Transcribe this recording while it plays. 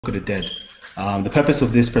of the Dead. The purpose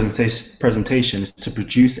of this presentation is to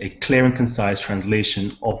produce a clear and concise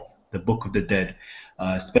translation of the Book of the Dead,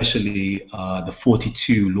 especially the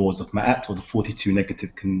 42 laws of Maat, or the 42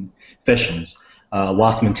 negative confessions,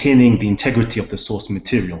 whilst maintaining the integrity of the source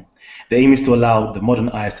material. The aim is to allow the modern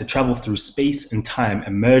eyes to travel through space and time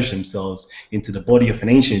and merge themselves into the body of an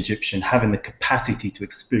ancient Egyptian, having the capacity to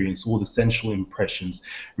experience all the sensual impressions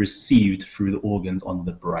received through the organs under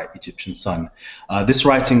the bright Egyptian sun. This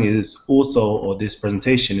writing is also, or this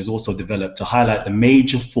presentation is also developed to highlight the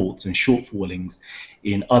major faults and shortfallings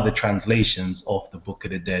in other translations of the Book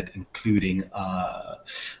of the Dead, including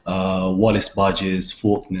Wallis, Budge's,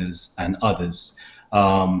 Faulkner's, and others,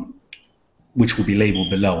 which will be labeled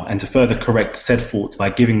below, and to further correct said faults by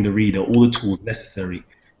giving the reader all the tools necessary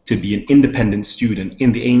to be an independent student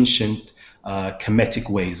in the ancient Kemetic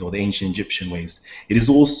ways, or the ancient Egyptian ways. It is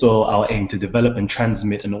also our aim to develop and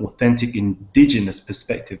transmit an authentic indigenous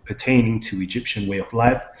perspective pertaining to Egyptian way of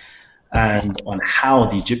life and on how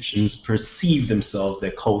the Egyptians perceive themselves,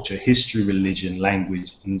 their culture, history, religion,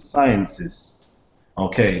 language, and sciences.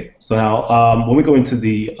 Okay, so now when we go into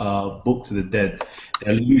the Books of the Dead,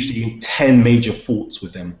 there are usually 10 major faults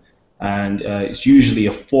with them, and it's usually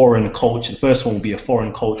a foreign culture. The first one will be a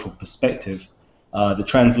foreign cultural perspective. The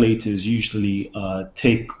translators usually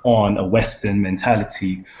take on a Western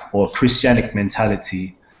mentality or a Christianic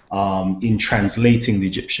mentality in translating the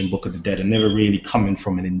Egyptian Book of the Dead, and never really coming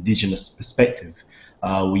from an indigenous perspective.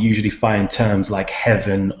 We usually find terms like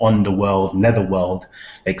heaven, underworld, netherworld,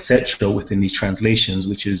 etc. within these translations,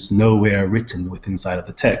 which is nowhere written within inside of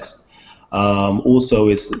the text. Also,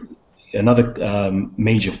 is another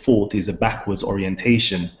major fault is a backwards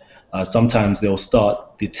orientation. Sometimes they'll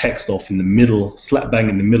start the text off in the middle, slap bang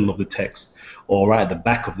in the middle of the text, or right at the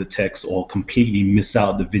back of the text, or completely miss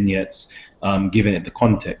out the vignettes, giving it the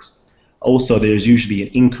context. Also, there's usually an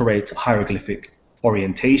incorrect hieroglyphic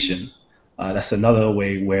orientation. That's another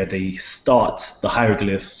way where they start the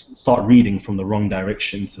hieroglyphs, start reading from the wrong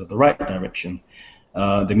direction to the right direction.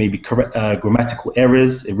 There may be grammatical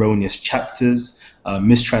errors, erroneous chapters,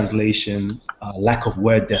 mistranslations, lack of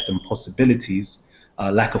word depth and possibilities,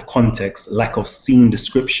 lack of context, lack of scene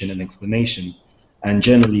description and explanation, and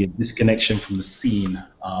generally a disconnection from the scene,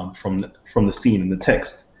 from the scene in the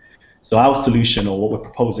text. So our solution, or what we're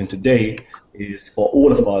proposing today, is for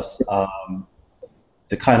all of us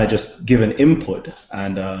to kind of just give an input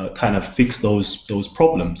and kind of fix those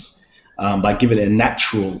problems by giving it a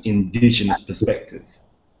natural indigenous perspective.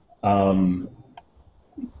 Also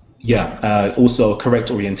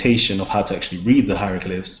correct orientation of how to actually read the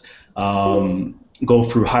hieroglyphs, go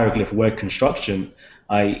through hieroglyph word construction,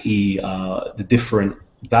 i.e. The different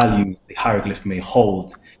values the hieroglyph may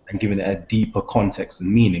hold, and giving it a deeper context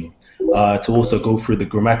and meaning. To also go through the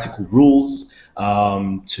grammatical rules,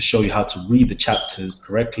 to show you how to read the chapters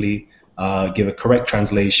correctly, give a correct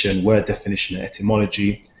translation, word definition and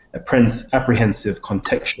etymology, apprehensive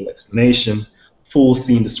contextual explanation, full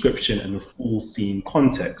scene description, and a full scene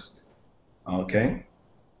context. Okay.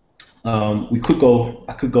 I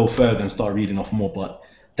could go further and start reading off more, but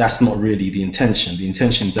that's not really the intention. The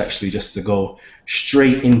intention is actually just to go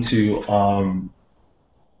straight into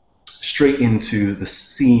the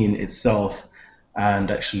scene itself,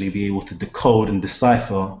 and actually be able to decode and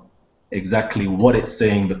decipher exactly what it's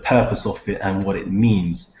saying, the purpose of it, and what it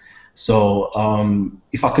means. So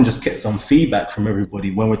if I can just get some feedback from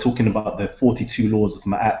everybody, when we're talking about the 42 laws of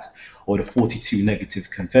Ma'at, or the 42 negative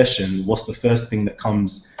confession, what's the first thing that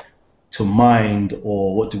comes to mind,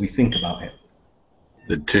 or what do we think about it?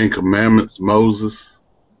 The 10 Commandments, Moses.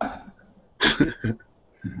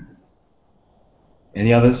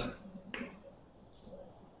 Any others?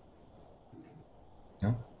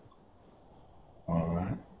 No? All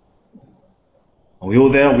right. Are we all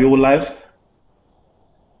there? Are we all live?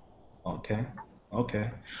 Okay. Okay.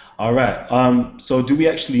 All right. So do we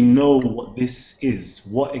actually know what this is?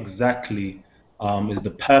 What exactly is the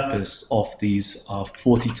purpose of these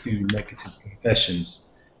 42 negative confessions?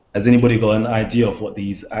 Has anybody got an idea of what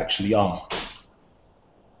these actually are?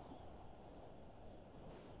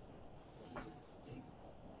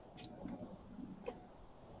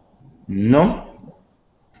 No?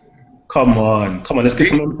 Come on, let's get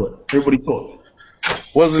some input. Everybody talk.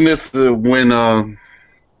 Wasn't this when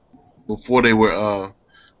before they were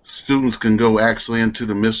students can go actually into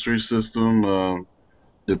the mystery system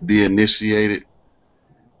to be initiated,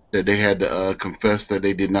 that they had to confess that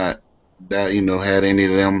they did not, that had any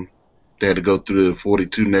of them? They had to go through the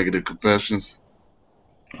 42 negative confessions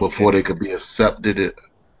before they could be accepted.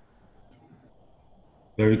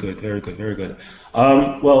 Very good, very good, very good.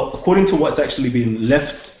 Well, according to what's actually been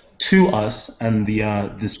left to us, and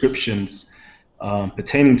the descriptions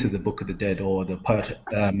pertaining to the Book of the Dead, or the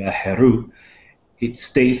Heru, it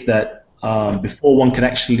states that before one can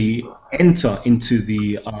actually enter into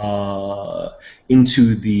the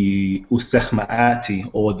Usech Ma'ati,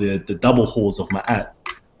 or the double halls of Ma'at,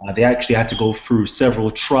 they actually had to go through several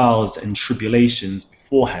trials and tribulations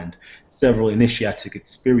beforehand, several initiatic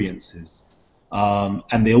experiences.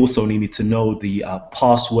 And they also needed to know the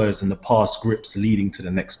past words and the past grips leading to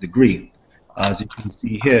the next degree. As you can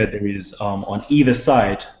see here, there is on either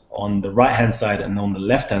side, on the right-hand side and on the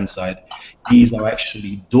left-hand side, these are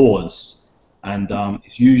actually doors. And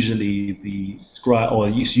it's usually the scribe, or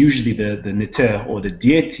it's usually the niter, or the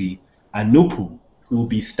deity, Anupu, who will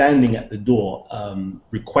be standing at the door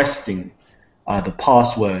requesting the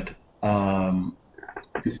password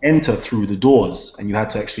to enter through the doors, and you had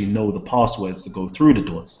to actually know the passwords to go through the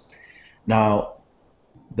doors. Now,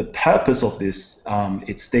 the purpose of this,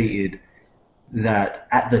 it stated that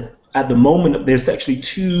at the moment, there's actually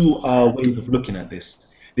two ways of looking at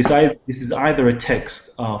this. This is either a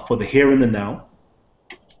text for the here and the now,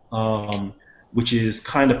 which is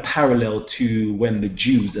kind of parallel to when the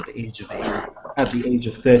Jews at the age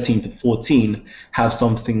of 13 to 14 have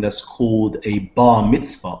something that's called a bar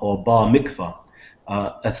mitzvah or bar mikvah,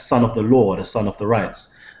 a son of the Lord, a son of the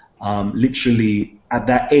rights. Literally, at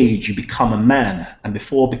that age, you become a man, and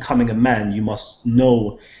before becoming a man, you must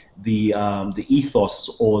know the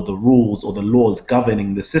ethos or the rules or the laws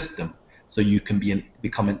governing the system, so you can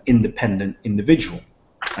become an independent individual.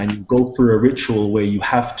 And you go through a ritual where you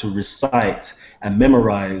have to recite and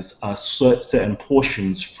memorize certain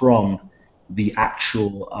portions from the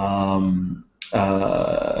actual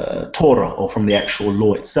Torah, or from the actual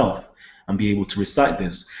law itself, and be able to recite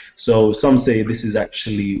this. So some say this is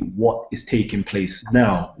actually what is taking place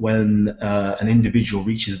now. When an individual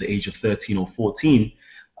reaches the age of 13 or 14,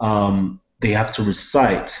 they have to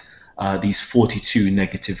recite these 42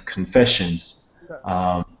 negative confessions.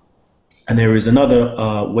 And there is another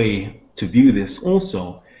way to view this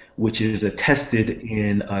also, which is attested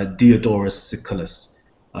in Diodorus Siculus,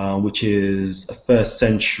 which is a first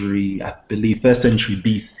century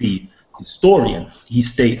BC historian. He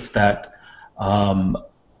states that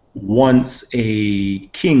once a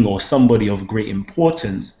king or somebody of great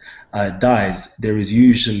importance dies, there is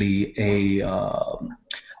usually a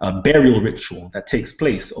burial ritual that takes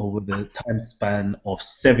place over the time span of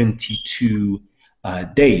 72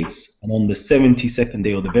 days. And on the 72nd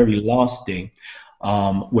day, or the very last day,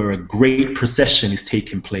 where a great procession is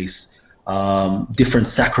taking place, different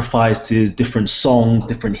sacrifices, different songs,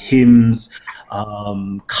 different hymns,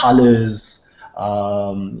 colors,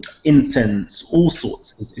 incense, all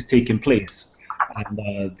sorts is taking place. And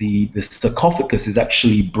the sarcophagus is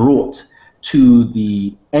actually brought to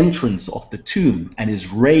the entrance of the tomb and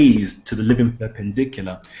is raised to the living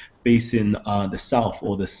perpendicular, facing the south,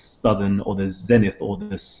 or the southern, or the zenith, or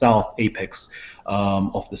the south apex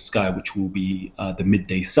of the sky, which will be the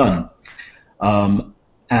midday sun.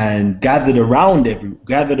 And gathered around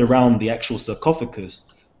the actual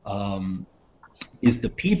sarcophagus is the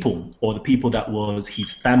people, or the people that was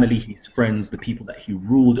his family, his friends, the people that he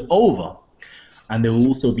ruled over. And there will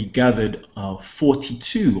also be gathered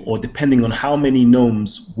 42, or depending on how many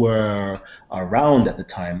gnomes were around at the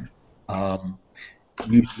time,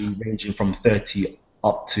 usually ranging from 30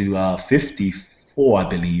 up to 54, I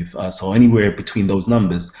believe. So anywhere between those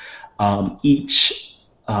numbers. Each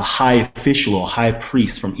high official or high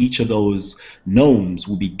priest from each of those gnomes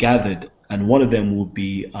will be gathered, and one of them will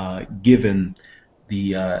be given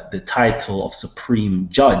the title of supreme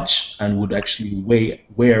judge, and would actually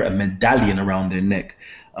wear a medallion around their neck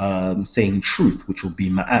saying truth, which will be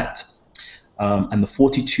Ma'at. And the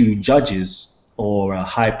 42 judges or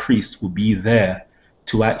high priests will be there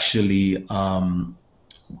to actually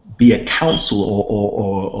be a council,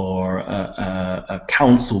 or a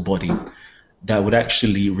council body that would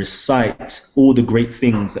actually recite all the great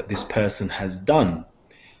things that this person has done.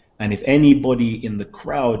 And if anybody in the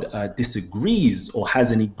crowd disagrees or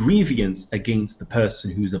has any grievance against the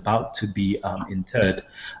person who's about to be interred,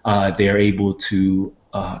 they are able to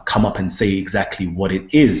come up and say exactly what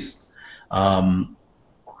it is. And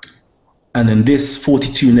then this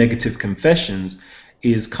 42 negative confessions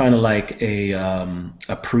is kind of like a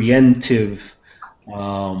preemptive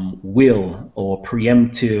will, or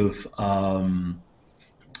preemptive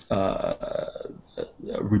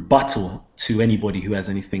rebuttal to anybody who has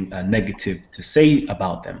anything negative to say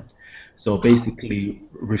about them. So basically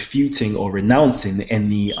refuting or renouncing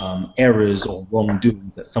any errors or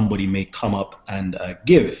wrongdoings that somebody may come up and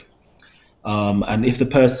give. And if the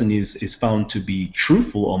person is found to be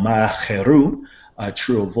truthful, or ma'acheru,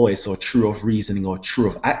 true of voice or true of reasoning or true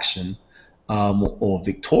of action, or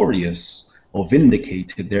victorious or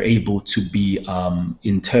vindicated, they're able to be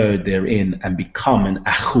interred therein and become an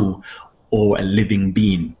akhu, or a living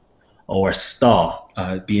being, or a star,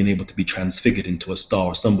 being able to be transfigured into a star,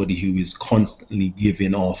 or somebody who is constantly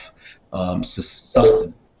giving off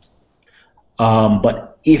sustenance.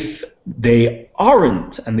 But if they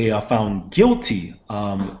aren't and they are found guilty,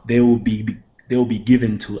 they will be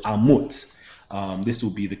given to Amut. This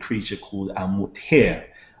will be the creature called Amut here.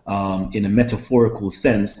 In a metaphorical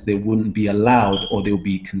sense, they wouldn't be allowed, or they'll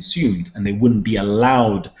be consumed, and they wouldn't be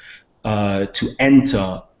allowed to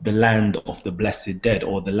enter the land of the blessed dead,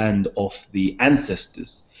 or the land of the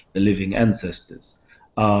ancestors, the living ancestors.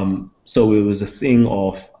 So it was a thing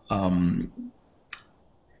of, in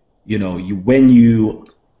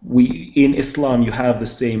Islam you have the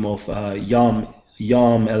same of Yam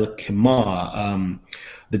el Qimar,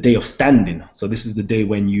 the day of standing. So this is the day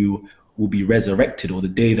when you will be resurrected, or the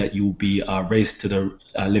day that you will be raised to the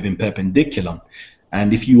living perpendicular.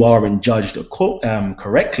 And if you aren't judged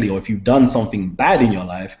correctly, or if you've done something bad in your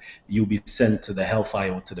life, you'll be sent to the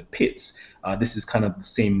hellfire or to the pits. This is kind of the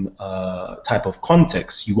same type of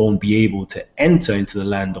context. You won't be able to enter into the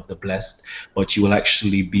land of the blessed, but you will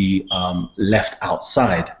actually be left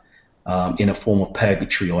outside in a form of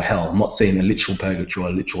purgatory or hell. I'm not saying a literal purgatory or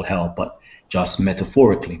a literal hell, but just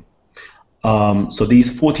metaphorically. So these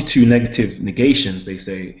 42 negative negations, they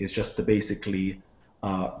say, is just to basically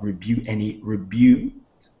rebuke any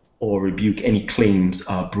claims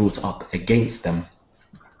brought up against them.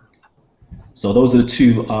 So those are the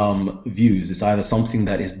two views. It's either something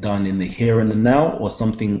that is done in the here and the now, or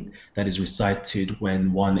something that is recited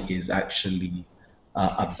when one is actually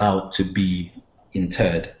about to be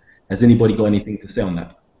interred. Has anybody got anything to say on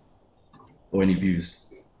that, or any views?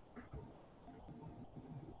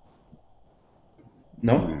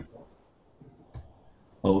 No?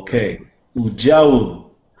 Okay. Ujau.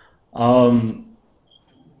 I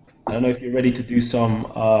don't know if you're ready to do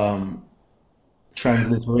some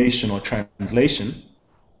transliteration or translation.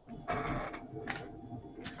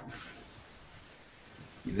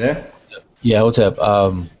 You there? Yeah, what's up?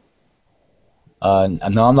 No,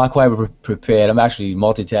 I'm not quite prepared. I'm actually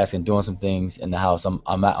multitasking, doing some things in the house.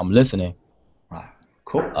 I'm listening.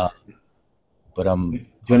 Cool. But Do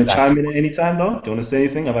you want to chime in at any time, though? Do you want to say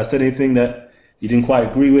anything? Have I said anything that you didn't quite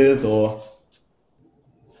agree with, or?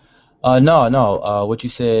 No. What you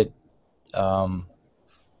said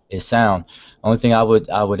is sound. Only thing I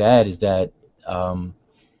would add is that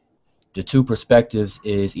the two perspectives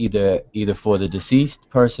is either for the deceased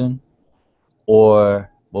person, or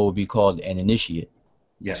what would be called an initiate.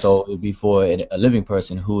 Yes. So it would be for a living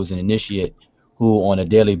person who is an initiate, who on a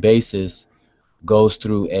daily basis goes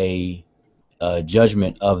through a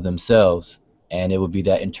judgment of themselves, and it would be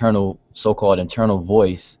that internal, so-called internal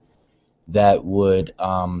voice that would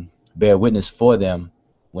bear witness for them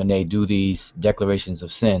when they do these declarations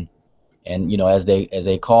of sin. And as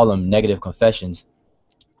they call them negative confessions,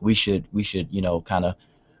 we should kind of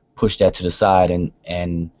push that to the side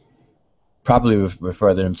and properly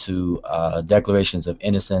refer them to declarations of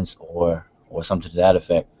innocence or something to that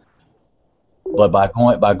effect. But by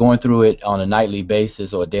going through it on a nightly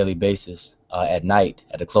basis or a daily basis, at night,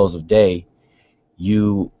 at the close of day,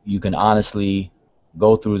 you can honestly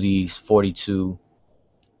go through these 42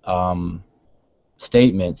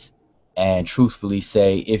 statements and truthfully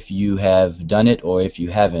say if you have done it or if you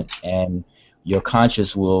haven't, and your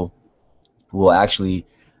conscience will actually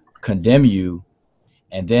condemn you,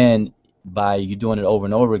 and then by you doing it over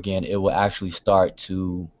and over again, it will actually start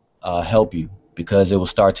to help you, because it will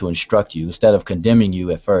start to instruct you. Instead of condemning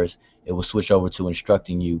you at first, it will switch over to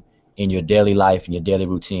instructing you in your daily life and your daily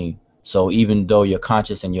routine. So even though you're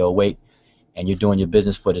conscious and you're awake and you're doing your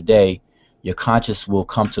business for the day, your conscious will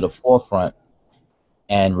come to the forefront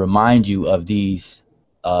and remind you of these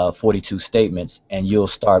 42 statements, and you'll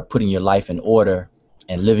start putting your life in order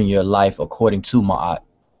and living your life according to Ma'at.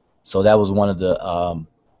 So that was one of the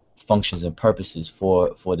functions and purposes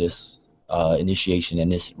for this initiation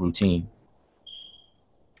and this routine.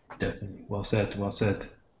 Definitely. Well said. Well said.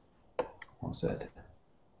 Well said.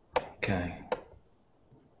 Okay.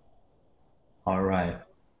 All right.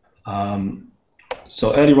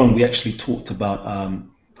 So earlier on, we actually talked about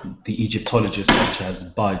the Egyptologists such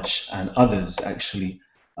as Budge and others actually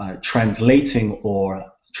translating it or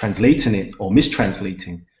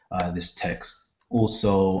mistranslating this text,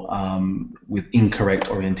 also with incorrect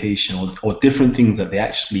orientation or different things that they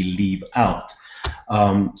actually leave out.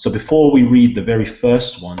 So before we read the very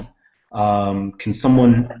first one, can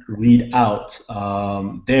someone read out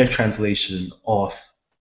their translation of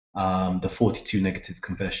the 42 negative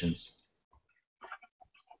confessions?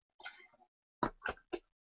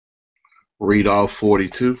 Read all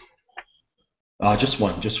 42. Just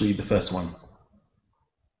one. Just read the first one.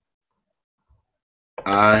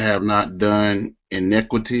 I have not done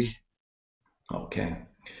iniquity. Okay.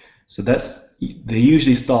 So they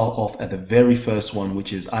usually start off at the very first one,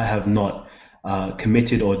 which is I have not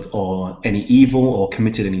committed or any evil or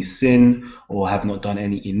committed any sin or have not done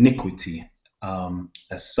any iniquity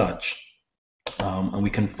as such. And we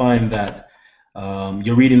can find that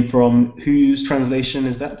you're reading from whose translation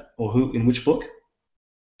is that, or who in which book?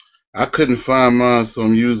 I couldn't find mine, so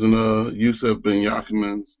I'm using Yusuf bin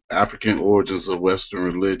Yakiman's African Origins of Western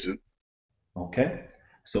Religion. Okay.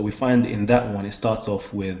 So we find in that one, it starts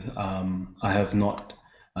off with I have not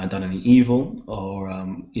done any evil or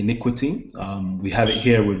iniquity. We have it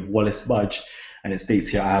here with Wallis Budge, and it states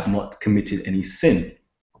here, I have not committed any sin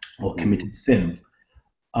or committed sin.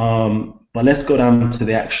 But let's go down to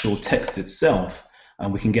the actual text itself,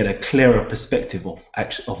 and we can get a clearer perspective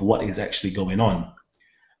of what is actually going on.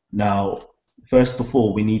 Now, first of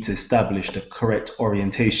all, we need to establish the correct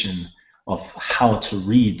orientation of how to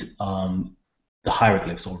read the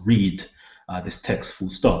hieroglyphs or read this text full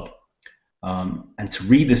stop. And to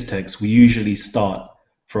read this text, we usually start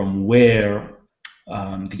from where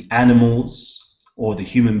the animals or the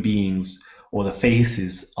human beings or the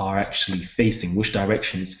faces are actually facing, which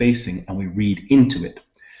direction it's facing, and we read into it.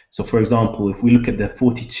 So for example, if we look at the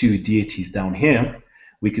 42 deities down here,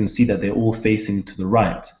 we can see that they're all facing to the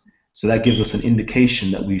right. So that gives us an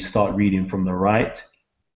indication that we start reading from the right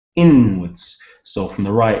inwards. So from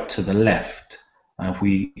the right to the left. And if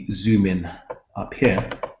we zoom in up here,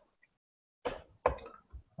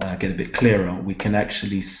 get a bit clearer, we can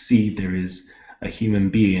actually see there is a human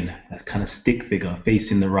being, a kind of stick figure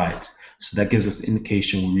facing the right. So that gives us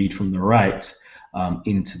indication we read from the right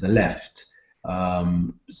into the left.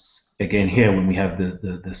 Again, here when we have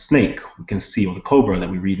the snake, we can see, or the cobra, that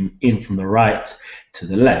we read in from the right to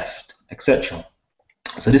the left, etc.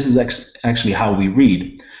 So this is actually how we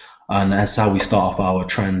read, and that's how we start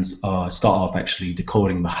off actually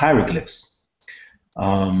decoding the hieroglyphs.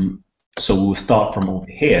 So we'll start from over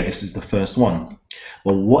here. This is the first one.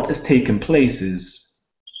 But what has taken place is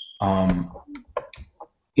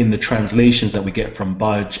in the translations that we get from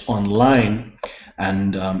Budge online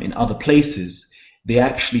and in other places, they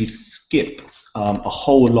actually skip a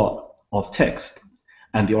whole lot of text,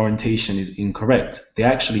 and the orientation is incorrect. They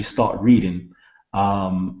actually start reading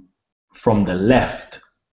from the left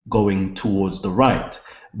going towards the right,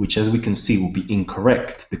 which, as we can see, will be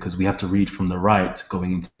incorrect because we have to read from the right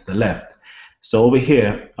going into the left. So over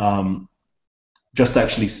here, just to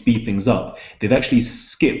actually speed things up, they've actually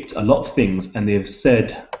skipped a lot of things, and they've said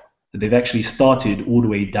that they've actually started all the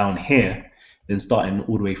way down here, then starting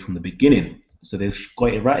all the way from the beginning. So they've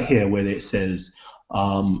got it right here where it says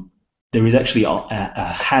there is actually a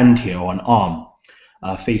hand here, or an arm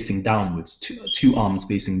facing downwards, two arms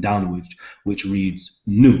facing downwards, which reads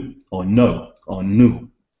nu, or no, or nu,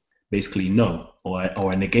 basically no, or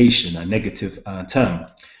a negation, a negative term.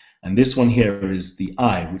 And this one here is the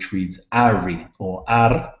I, which reads ari, or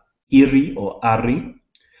ar, iri, or ari.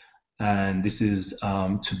 And this is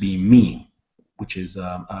to be me, which is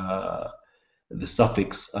the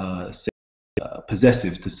suffix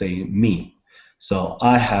possessive to say me. So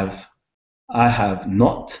I have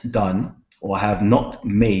not done, or have not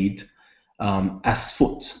made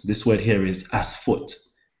asfut. This word here is asfut,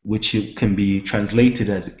 which can be translated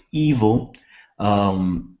as evil,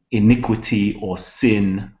 iniquity, or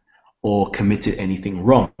sin, or committed anything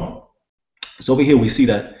wrong. So over here we see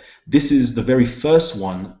that this is the very first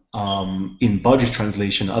one in Budge's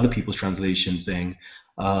translation, other people's translation, saying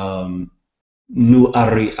nu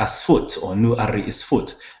ari asfut, or nu ari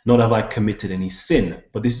isfut, not have I committed any sin.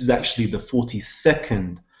 But this is actually the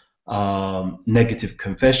 42nd negative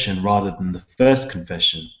confession rather than the first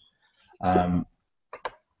confession. And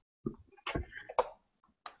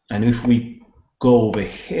if we go over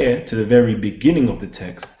here to the very beginning of the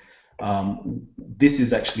text, this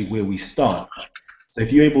is actually where we start. So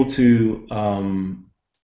if you're able to,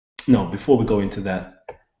 no, before we go into that,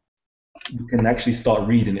 you can actually start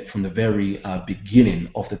reading it from the very beginning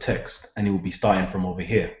of the text, and it will be starting from over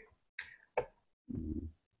here.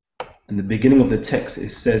 In the beginning of the text, it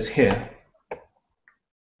says here,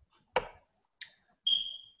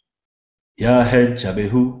 Yahed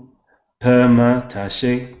Jabehu Perma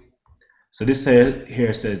Tashe. So this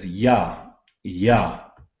here says Ya.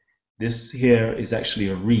 This here is actually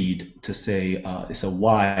a read to say it's a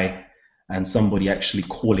Y, and somebody actually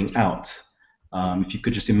calling out If you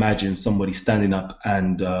could just imagine somebody standing up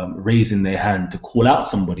and raising their hand to call out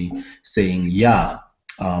somebody, saying "ya,"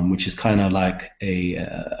 which is kind of like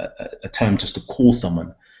a term just to call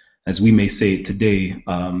someone, as we may say it today,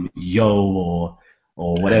 "yo"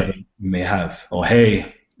 or whatever Hey. we may have, or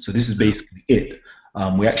 "hey." So this is Yeah. basically it.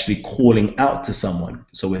 We're actually calling out to someone,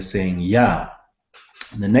 so we're saying "ya."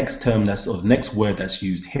 The next term or the next word that's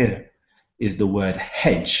used here is the word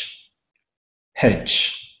hedge.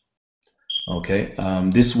 Hedge. Okay,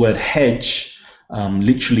 this word hedge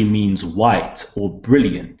literally means white or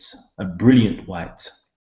brilliant, a brilliant white.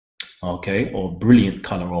 Okay, or brilliant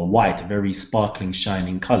color, or white, a very sparkling,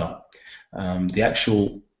 shining color. The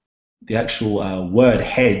actual word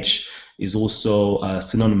hedge is also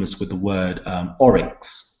synonymous with the word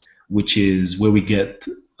oryx, which is where we get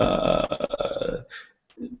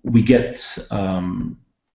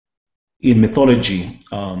in mythology,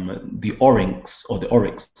 the oryx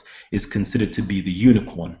is considered to be the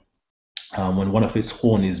unicorn. When one of its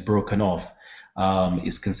horn is broken off,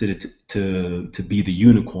 is considered to be the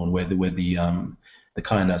unicorn, where the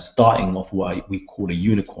kind of starting of what we call a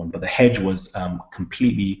unicorn. But the hedge was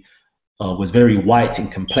completely was very white in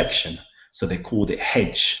complexion, so they called it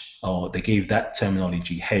hedge, or they gave that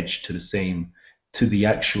terminology hedge to the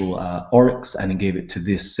actual oryx, and they gave it to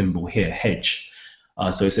this symbol here, hedge.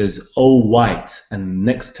 So it says, "O white," and the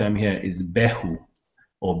next term here is behu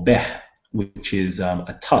or beh, which is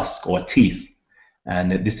a tusk or a teeth,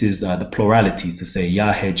 and this is the plurality to say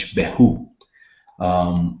 "ya hedge behu,"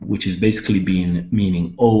 which is basically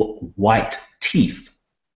meaning "O white teeth,"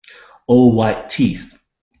 "O white teeth."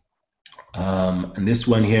 And this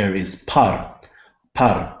one here is par.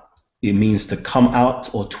 Par. It means to come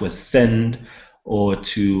out or to ascend or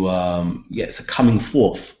to, it's a coming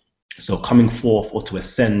forth. So coming forth or to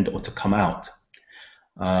ascend or to come out.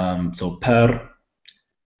 So perma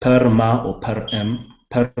or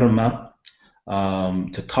perma,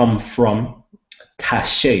 to come from.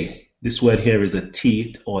 Tashe. This word here is a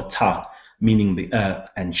teeth or ta, meaning the earth,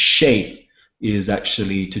 and she is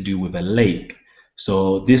actually to do with a lake.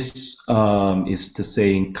 So this is to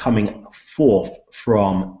saying coming forth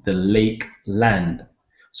from the lake land.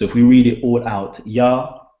 So if we read it all out, hedge,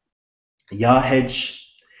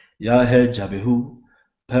 abehu,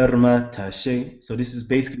 perma tashe. So this is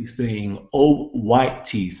basically saying, "O white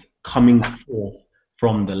teeth coming forth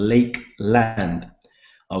from the lake land."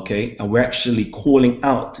 Okay, and we're actually calling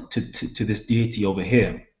out to this deity over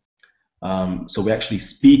here. So we're actually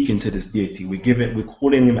speaking to this deity. We're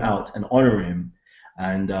calling him out and honoring him,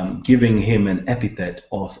 and giving him an epithet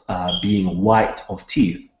of being white of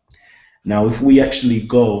teeth. Now, if we actually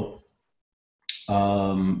go,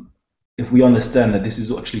 if we understand that this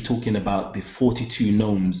is actually talking about the 42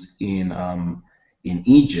 nomes in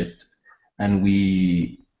Egypt, and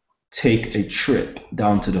we take a trip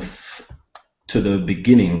down to the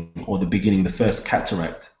beginning, the first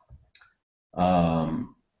cataract,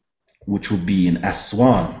 which would be in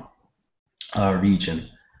Aswan region.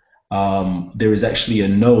 There is actually a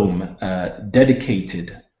nome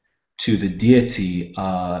dedicated to the deity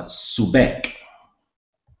Subek.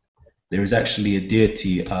 There is actually a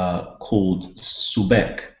deity called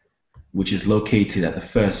Subek, which is located at the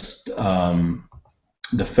first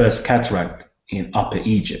cataract in Upper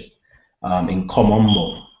Egypt, in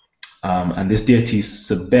Komombo. And this deity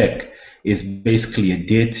Subek is basically a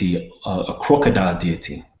deity, a crocodile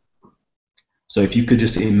deity. So if you could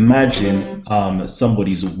just imagine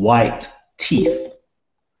somebody's white teeth,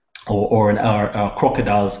 or a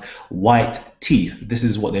crocodile's white teeth, this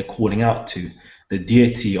is what they're calling out to, the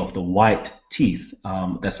deity of the white teeth,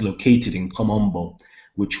 that's located in Komombo,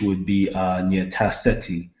 which would be near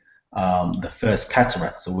Tarseti, the first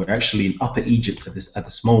cataract. So we're actually in Upper Egypt at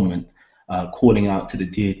this moment, calling out to the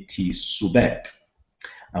deity Subek.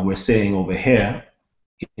 And we're saying over here,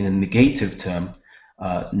 in a negative term,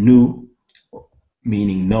 nu,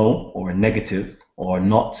 meaning no, or negative, or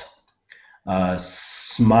not.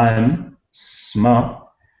 Sma, sma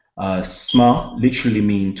literally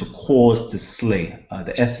mean to cause to slay.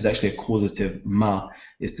 The S is actually a causative, ma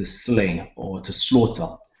is to slay or to slaughter.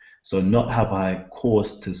 So not have I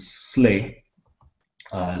caused to slay.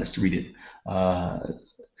 Let's read it.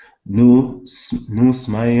 Nu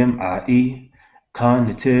smayim ai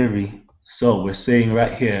kaniteri. So we're saying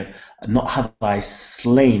right here, not have I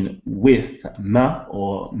slain with, ma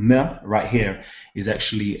or ma right here is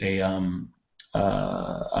actually a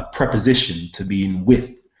preposition to being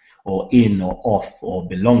with, or in, or off, or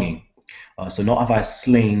belonging. So not have I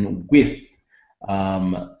slain with,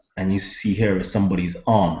 and you see here is somebody's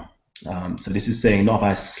arm. So this is saying not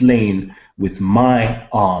have I slain with my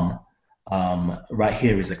arm. Right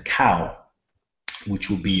here is a cow. which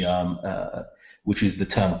will be which is the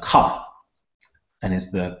term ka, and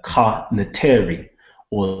it's the ka neteri,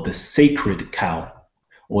 or the sacred cow,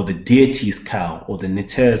 or the deity's cow, or the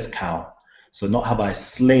neter's cow. So not have I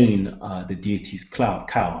slain the deity's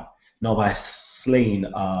cow. Not have I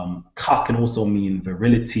slain. Ka can also mean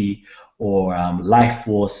virility or life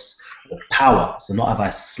force or power. So not have I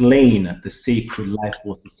slain the sacred life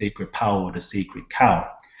force, the sacred power, or the sacred cow.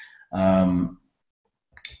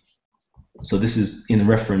 So this is in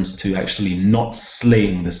reference to actually not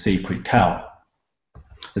slaying the sacred cow.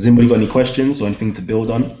 Has anybody got any questions or anything to build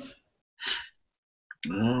on?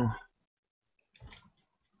 No.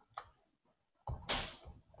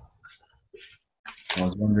 I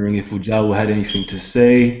was wondering if Ujawu had anything to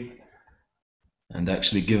say and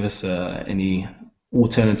actually give us any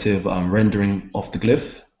alternative rendering of the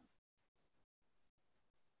glyph.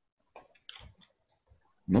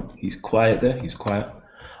 No, he's quiet there. He's quiet.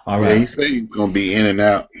 All right. Yeah, he said he's gonna be in and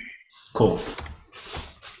out. Cool.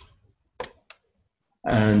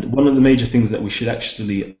 And one of the major things that we should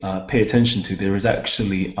actually pay attention to, there is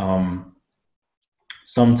actually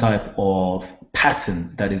some type of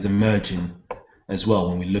pattern that is emerging as well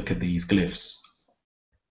when we look at these glyphs.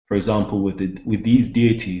 For example, with these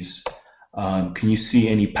deities, can you see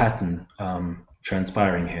any pattern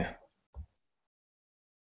transpiring here?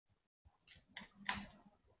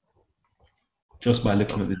 Just by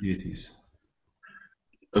looking at the deities.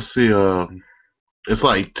 Let's see. It's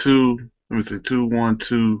like 2. Let me see. 2, 1,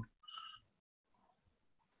 2.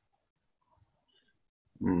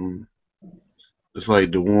 It's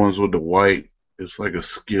like the ones with the white. It's like a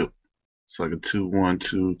skip. It's like a 2, 1,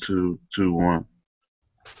 2, 2, 2, 1.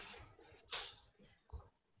 If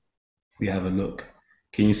we have a look,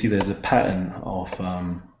 can you see there's a pattern of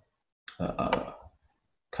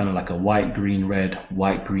kind of like a white, green, red,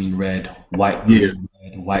 white, green, red, white, green,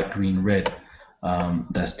 red, white, green, red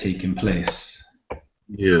that's taking place?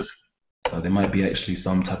 Yes. So there might be actually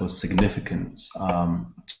some type of significance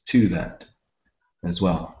to that as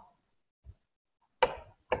well.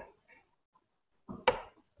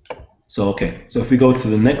 So okay, so if we go to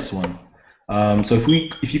the next one, so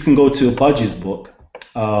if you can go to Budge's book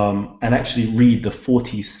and actually read the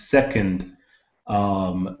 42nd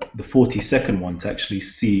one to actually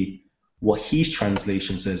see what his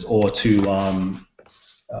translation says, or to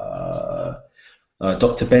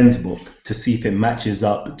Dr. Ben's book to see if it matches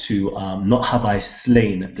up to not have I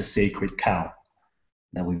slain the sacred cow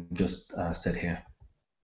that we've just said here.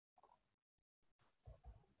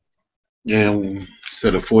 Yeah,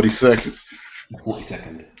 instead of 42nd.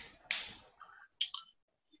 42nd.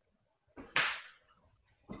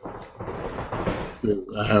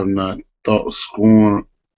 I have not thought scorn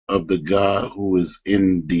of the God who is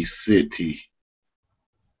in the city.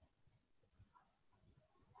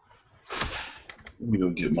 Let me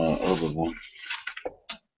go get my other one.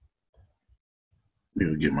 Let me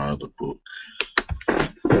go get my other book.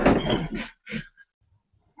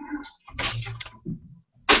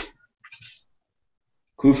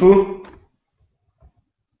 Kufu,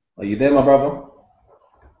 are you there, my brother?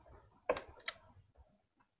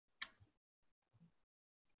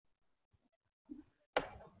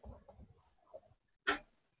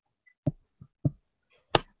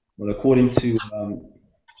 Well, according to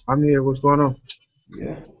I'm here. What's going on?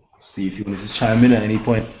 yeah, see if you wanted to chime in at any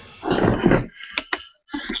point.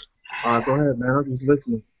 Go ahead, man. I'm just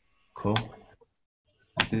listening. Cool.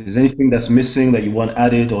 If there's anything that's missing that you want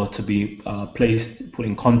added or to be put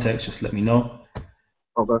in context, just let me know.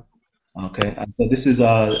 Okay. Okay. And so this is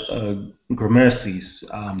Gramercy's,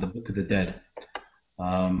 the Book of the Dead,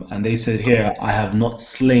 and they said here, "I have not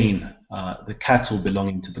slain the cattle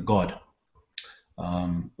belonging to the god."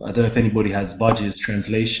 I don't know if anybody has Budge's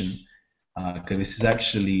translation, because this is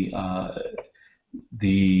actually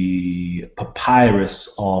the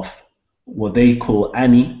papyrus of what they call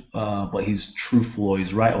Ani, but his truthful or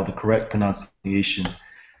his right or the correct pronunciation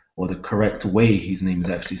or the correct way his name is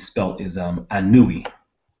actually spelt is Anui.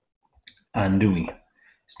 Anui.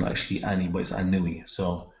 It's not actually Ani, but it's Anui.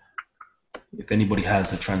 So if anybody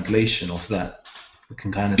has a translation of that, we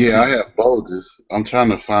can kind of see. Yeah, I have Moses. I'm trying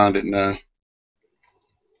to find it now.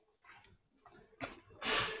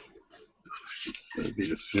 That'd be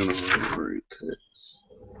the funerary text.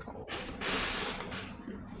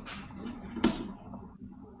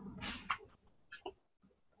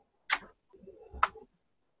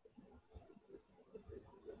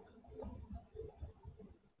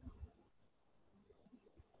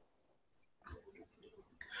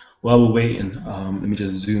 While we're waiting, let me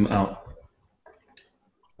just zoom out,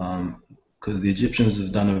 because the Egyptians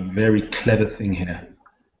have done a very clever thing here.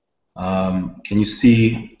 Can you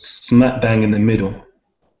see smack bang in the middle?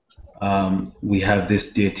 We have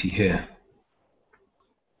this deity here.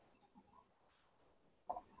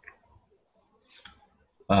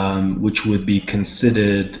 Which would be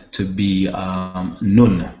considered to be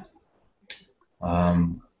Nun,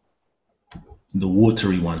 the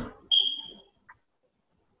watery one.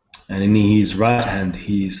 And in his right hand,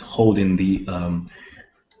 he's holding the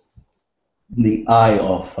eye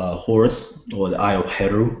of Horus, or the eye of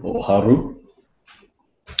Heru, or Haru.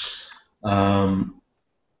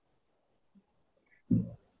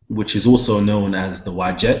 Which is also known as the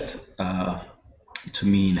Wajet, to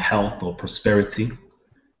mean health or prosperity.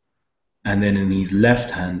 And then in his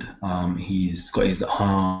left hand, he's got his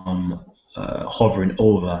arm hovering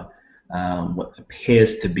over what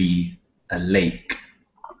appears to be a lake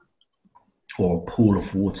or a pool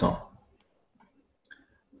of water.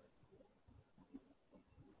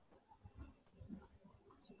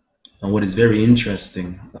 And what is very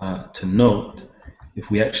interesting to note,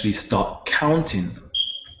 if we actually start counting,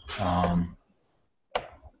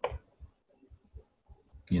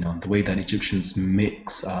 the way that Egyptians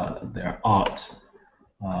mix their art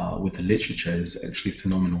with the literature is actually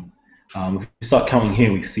phenomenal. If we start counting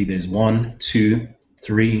here, we see there's 1, 2,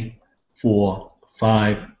 3, 4,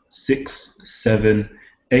 5, 6, 7,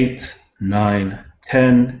 8, 9,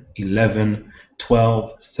 10, 11,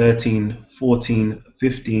 12, 13, 14,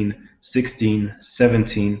 15, 16,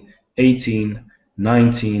 17, 18,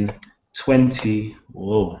 19, 20.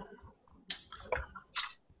 Whoa.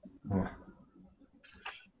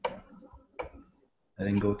 That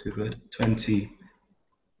didn't go too good. 20.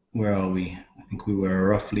 Where are we? I think we were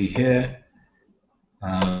roughly here.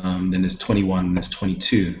 Then there's 21, there's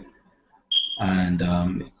 22. And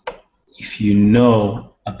if you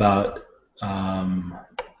know about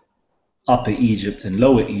Upper Egypt and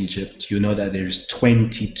Lower Egypt, you know that there's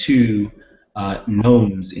 22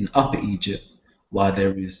 nomes in Upper Egypt, while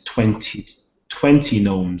there is 20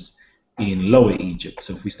 nomes in Lower Egypt.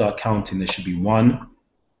 So if we start counting, there should be 1.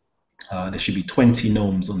 There should be 20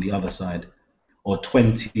 nomes on the other side, or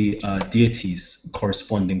 20 deities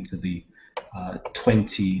corresponding to the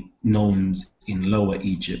 20 nomes in Lower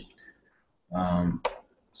Egypt.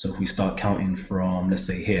 So if we start counting from, let's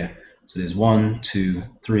say here, so there's 1, 2,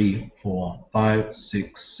 3, 4, 5,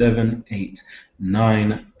 6, 7, 8,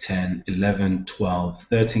 9, 10, 11, 12,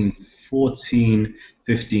 13, 14,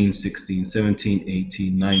 15, 16, 17,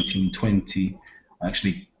 18, 19, 20. I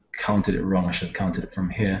actually counted it wrong. I should have counted it from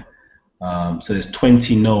here. So there's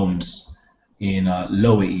 20 nomes in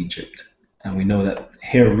Lower Egypt, and we know that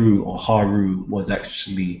Heru or Haru was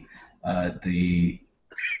actually the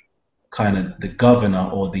kind of the governor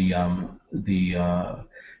or the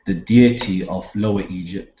deity of Lower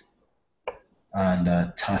Egypt, and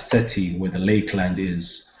Taseti, where the lakeland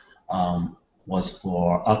is, was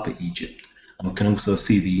for Upper Egypt. And we can also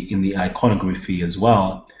see in the iconography as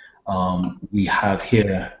well. We have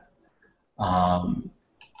here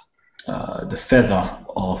the feather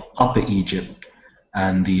of Upper Egypt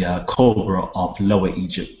and the cobra of Lower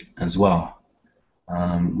Egypt as well,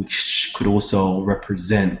 which could also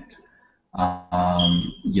represent,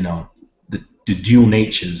 the dual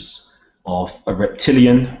natures of a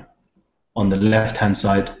reptilian on the left-hand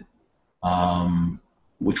side,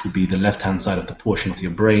 which would be the left-hand side of the portion of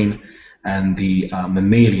your brain, and the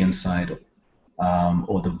mammalian side,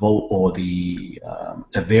 or the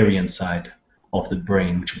Avarian side of the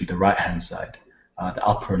brain, which would be the right-hand side, the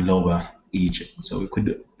upper and lower Egypt. So we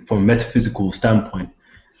could, from a metaphysical standpoint,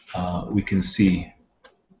 we can see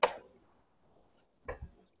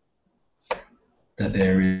that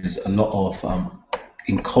there is a lot of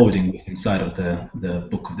encoding inside of the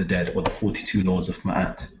Book of the Dead, or the 42 Laws of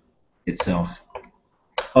Maat itself.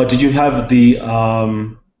 Oh, did you have the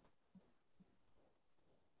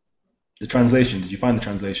translation? Did you find the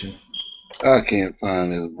translation? I can't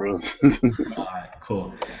find it, bro. Alright,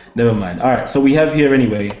 cool. Never mind. Alright, so we have here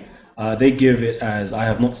anyway, they give it as, I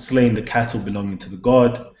have not slain the cattle belonging to the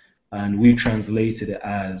god, and we translated it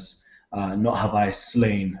as, not have I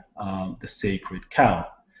slain the sacred cow.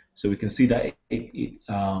 So we can see that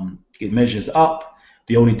it measures up.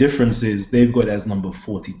 The only difference is they've got it as number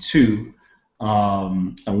 42,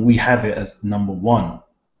 and we have it as number 1.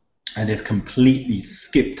 And they've completely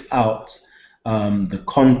skipped out the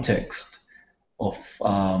context of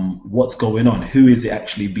what's going on. Who is it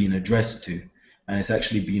actually being addressed to? And it's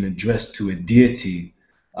actually being addressed to a deity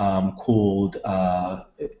called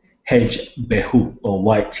Hej Behu, or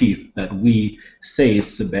white teeth, that we say is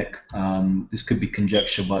Sebek. This could be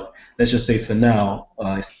conjecture, but let's just say for now,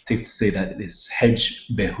 it's safe to say that it is Hej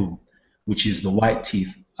Behu, which is the white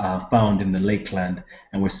teeth found in the lakeland,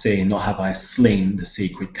 and we're saying, not have I slain the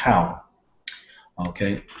sacred cow.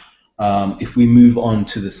 Okay. If we move on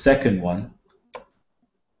to the second one,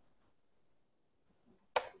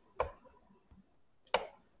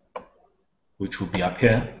 which will be up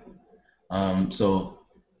here. So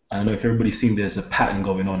I don't know if everybody's seen there's a pattern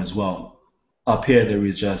going on as well. Up here there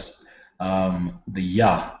is just the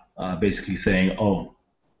ya, basically saying, oh,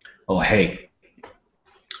 hey.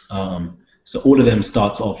 So all of them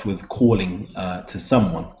starts off with calling to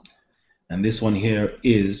someone. And this one here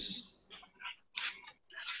is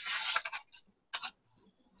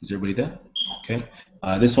everybody there? Okay.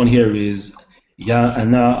 This one here is Ya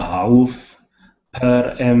ana a'uf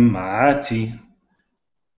per ma'ati.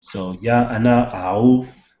 So Ya ana a'uf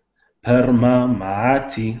per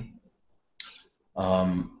ma'ati.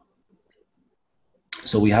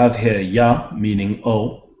 So we have here Ya meaning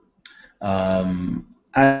oh,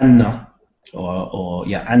 Anna or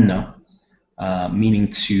Anna meaning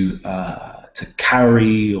to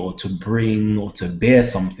carry or to bring or to bear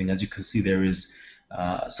something. As you can see, there is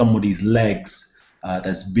somebody's legs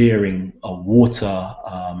that's bearing a water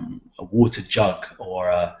jug or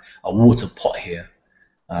a water pot here.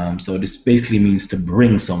 So this basically means to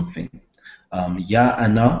bring something. Ya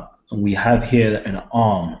Anna, we have here an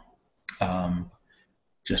arm.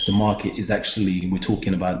 Just to mark it, is actually, we're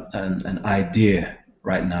talking about an idea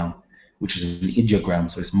right now, which is an ideogram.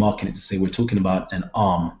 So it's marking it to say we're talking about an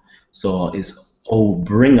arm. So it's O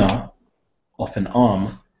bringer of an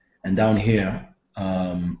arm, and down here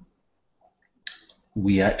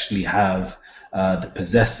we actually have the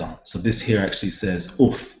possessor. So this here actually says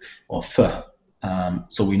uf or f.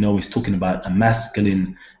 So we know he's talking about a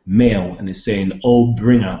masculine male, and it's saying O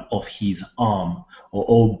bringer of his arm or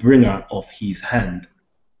O bringer of his hand.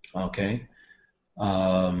 Okay,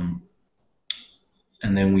 and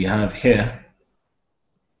then we have here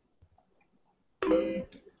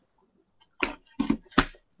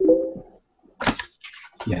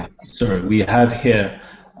we have here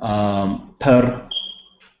per,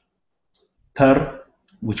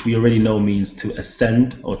 which we already know means to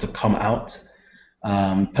ascend or to come out.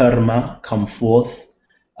 Perma, come forth,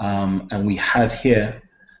 and we have here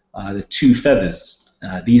the two feathers.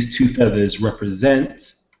 These two feathers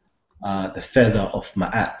represent the feather of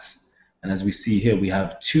Ma'at. And as we see here, we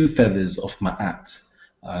have two feathers of Ma'at.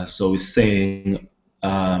 So it's saying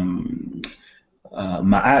Ma'ati.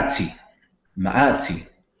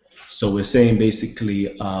 So we're saying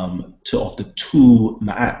basically of the two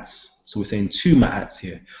Ma'ats. So we're saying two Ma'ats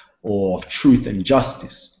here, or of truth and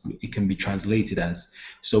justice, it can be translated as.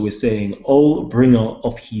 So we're saying, O bringer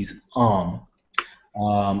of his arm,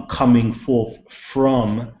 coming forth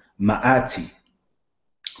from Ma'ati.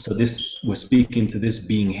 So this, we're speaking to this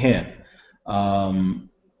being here, and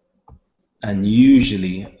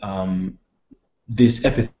usually this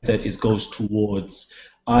epithet goes towards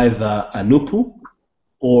either Anupu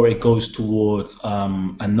or it goes towards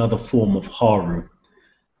another form of Haru.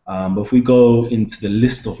 But if we go into the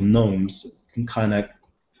list of nomes, we can kind of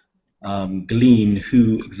glean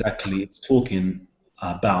who exactly it's talking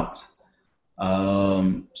about.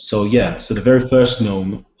 So the very first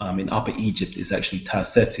nome in Upper Egypt is actually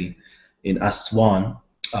Tarseti in Aswan,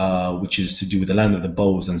 which is to do with the land of the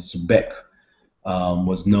bows, and Subek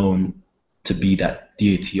was known to be that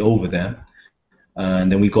deity over there.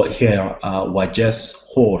 And then we got here Wajes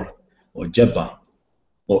Hor or Jebba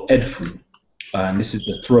or Edfu, and this is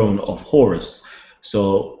the throne of Horus.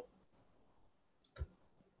 So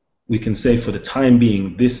we can say for the time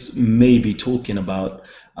being, this may be talking about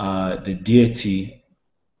the deity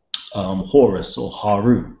Horus or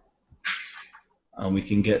Haru. And we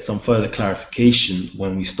can get some further clarification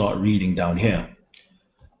when we start reading down here.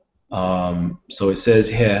 So it says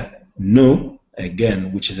here, Nu,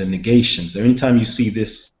 again, which is a negation. So anytime you see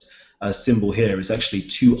this symbol here, it's actually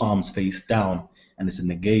two arms face down, and it's a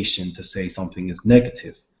negation to say something is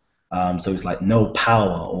negative. So it's like no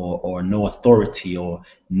power or no authority, or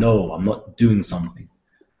no, I'm not doing something.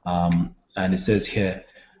 And it says here,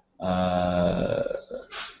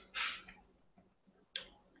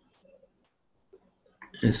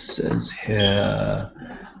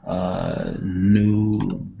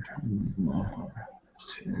 Nu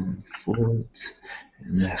Fort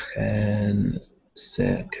Nechen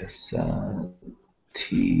Sekasati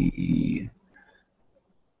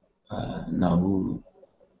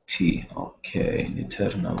Nauti. Okay,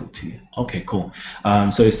 Eternauti. Okay, cool.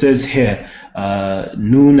 So it says here,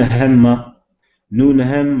 Nunahemma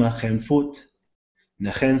Khenfut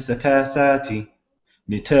Nechen Sekasati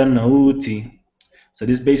Eternauti. So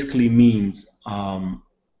this basically means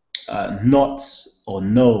not or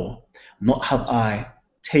no, not have I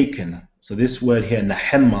taken. So this word here,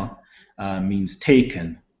 nahemma, means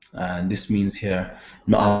taken. And this means here,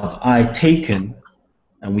 not have I taken,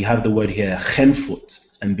 and we have the word here,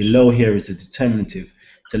 khenfut, and below here is a determinative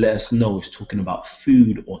to let us know it's talking about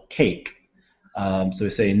food or cake. So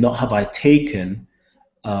it's saying, not have I taken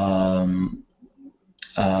nechen.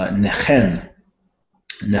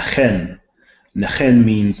 Nechen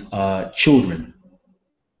means children.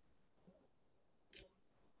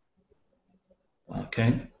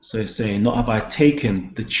 Okay, so it's saying, not have I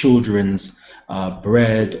taken the children's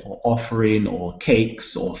bread or offering or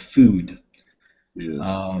cakes or food. Yes.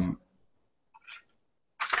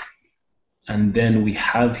 And then we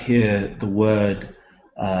have here the word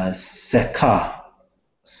seka,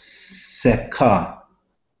 seka,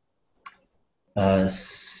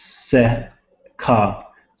 seka,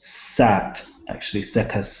 sat, actually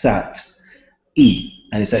seka sat, e,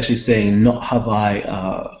 and it's actually saying, not have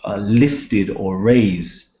I lifted or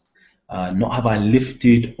raised, not have I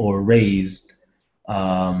lifted or raised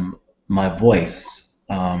my voice.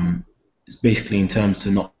 It's basically in terms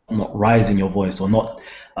to not rising your voice or not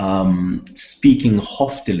speaking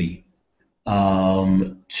hoftily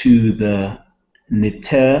to the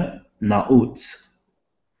niter naut.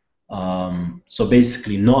 So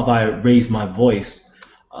basically, not have I raised my voice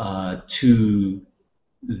to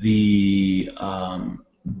the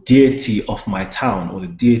deity of my town or the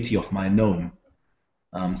deity of my nome.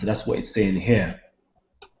 So that's what it's saying here.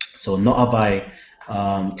 So not have I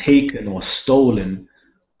taken or stolen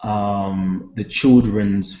the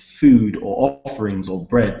children's food or offerings or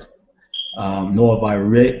bread, nor have I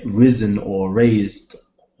risen or raised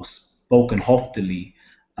or spoken hoftily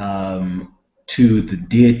to the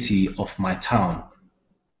deity of my town.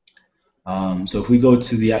 So if we go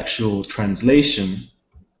to the actual translation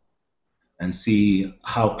and see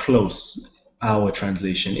how close our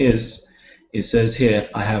translation is, it says here,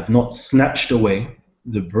 I have not snatched away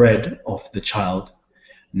the bread of the child,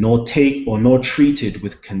 nor treated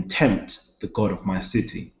with contempt the God of my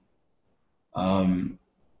city.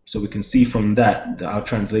 So we can see from that our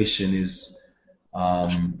translation is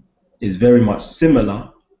very much similar.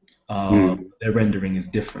 Their rendering is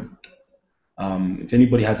different. If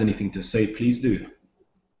anybody has anything to say, please do.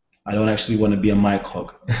 I don't actually want to be a mic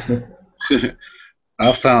hog.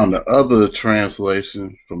 I found the other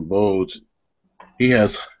translation from Budge. He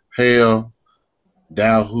has, Hail,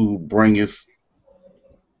 thou who bringest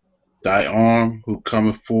thy arm, who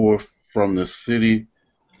cometh forth from the city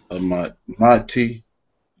of Maat.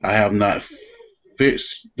 I have not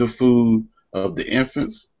fixed the food of the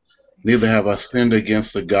infants, neither have I sinned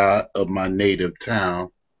against the God of my native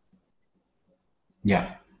town.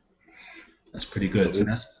 Yeah, that's pretty good. So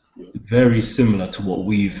that's very similar to what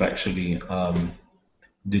we've actually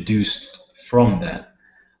deduced from that.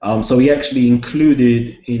 So he actually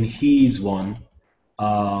included in his one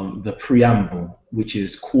the preamble, which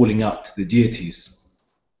is calling out to the deities.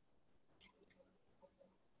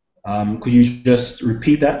 Could you just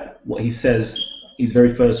repeat that? What he says, his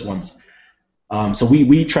very first ones. So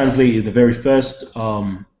we translated the very first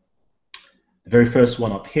one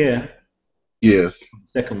up here. Yes.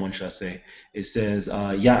 Second one, should I say? It says,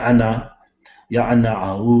 Ya'ana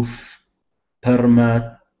Auf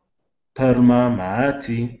Perma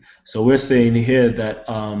Maati. So we're saying here that,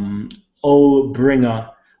 O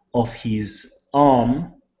bringer of his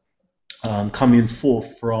arm, coming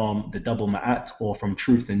forth from the double Ma'at or from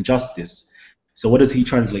truth and justice. So what does he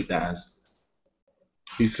translate that as?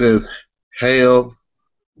 He says, Hail,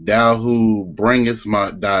 thou who bringest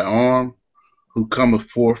thy arm, who cometh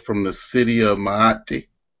forth from the city of Maat.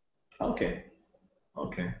 Okay.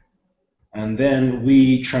 And then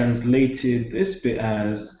we translated this bit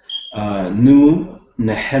as Nu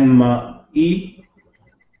Nehemma I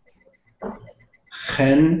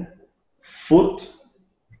Chen Foot.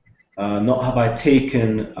 Not have I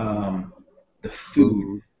taken the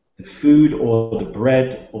food or the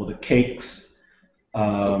bread or the cakes.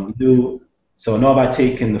 So not have I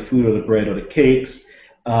taken the food or the bread or the cakes.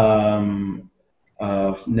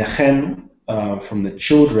 Nechen, from the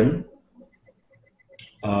children.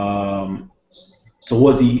 So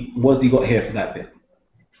what's he got here for that bit?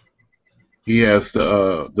 He has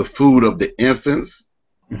the food of the infants,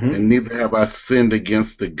 and neither have I sinned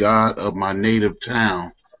against the God of my native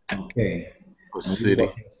town. Okay. Or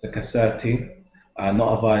city.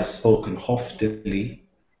 Not have I spoken hoftily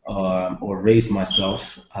or raised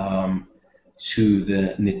myself to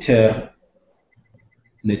the niter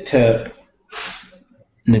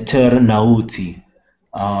nauti.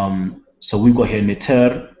 So we've got here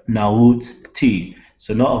niter naut t.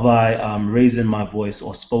 So not have I raising my voice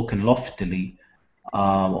or spoken loftily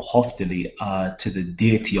hoftily, to the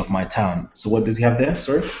deity of my town. So what does he have there?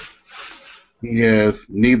 Sorry? Yes,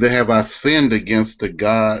 neither have I sinned against the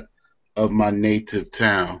God of my native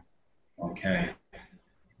town. Okay.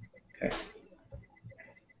 Okay.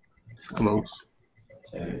 It's close.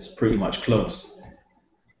 So it's pretty much close.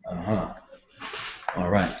 Uh-huh. All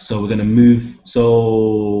right. So we're gonna move.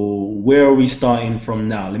 So where are we starting from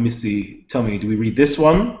now? Let me see. Tell me, do we read this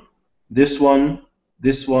one? This one?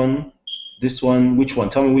 This one? This one? Which one?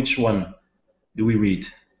 Tell me which one do we read?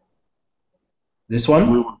 This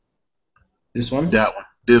one? We, This one? that one.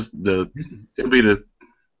 It'll be the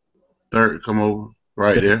third come over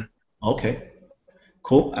right there. Okay.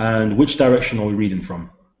 Cool. And which direction are we reading from?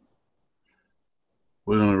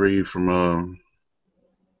 We're gonna read from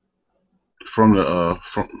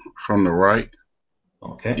the right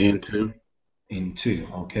Okay. into.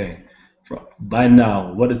 Okay. By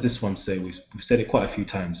now, what does this one say? We've said it quite a few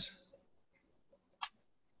times.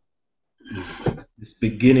 It's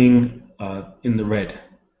beginning in the red.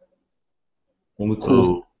 When we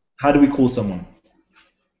call, how do we call someone?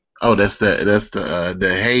 Oh, that's the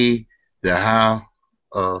hey, the how.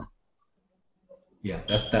 Yeah,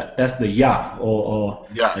 that's the ya or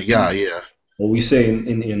Yeah. what we say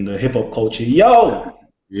in the hip hop culture. Yo.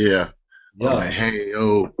 Yeah. Yo. Like hey,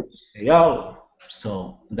 oh. Yo.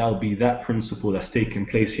 So that would be that principle that's taking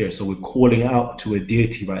place here. So we're calling out to a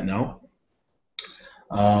deity right now.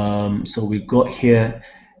 So we've got here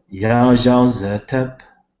Ya Zhao Zetep,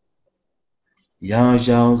 Ya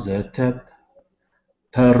Zhao Zetep,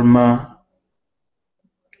 Perma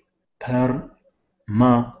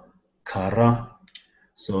Kara.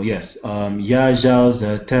 So yes, Ya Zhao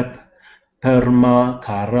Zetep, Perma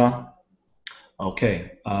Kara.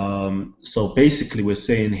 Okay, so basically we're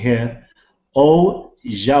saying here, O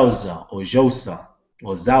Zhauza or Josa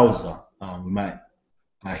or Zauza, we might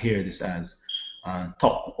hear this as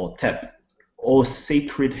top or tep, or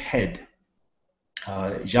sacred head.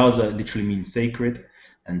 Zhauza literally means sacred,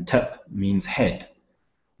 and tep means head.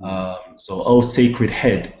 So O sacred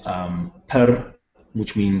head, per,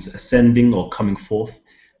 which means ascending or coming forth,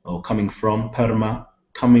 or coming from, perma,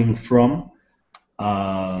 coming from.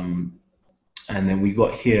 And then we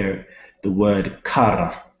got here the word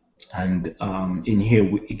kara, and in here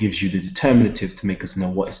it gives you the determinative to make us know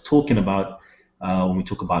what it's talking about. When we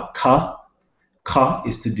talk about ka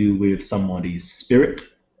is to do with somebody's spirit,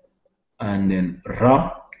 and then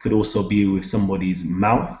ra could also be with somebody's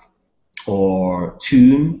mouth or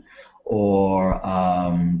tomb or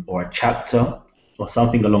a chapter or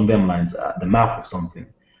something along them lines, the mouth of something,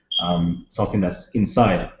 something that's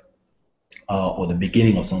inside. Or the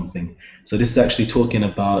beginning of something. So this is actually talking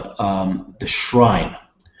about the shrine.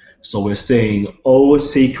 So we're saying, "Oh,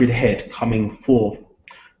 sacred head, coming forth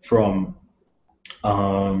from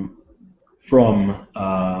the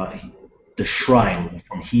shrine,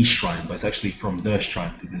 from his shrine," but it's actually from the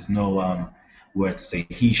shrine because there's no word to say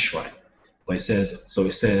his shrine. But it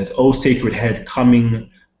says, "Oh, sacred head,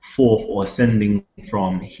 coming forth or ascending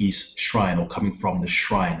from his shrine, or coming from the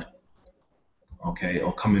shrine." Okay,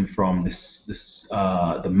 or coming from the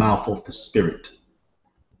mouth of the spirit.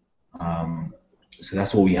 So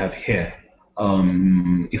that's what we have here.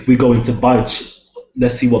 If we go into Budge,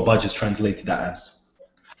 let's see what Budge is translated that as.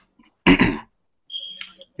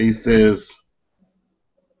 He says,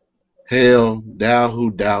 "Hail, thou who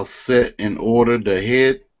thou set in order the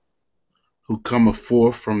head, who cometh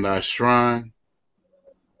forth from thy shrine."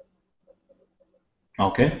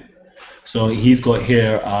 Okay, so he's got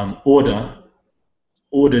here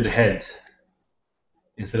ordered head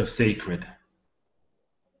instead of sacred.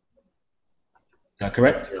 Is that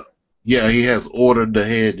correct? Yeah, he has ordered the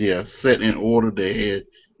head. Yeah, set in order the head.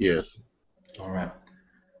 Yes. All right.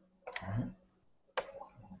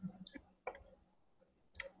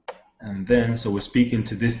 And then, so we're speaking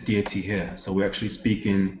to this deity here. So we're actually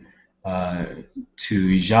speaking to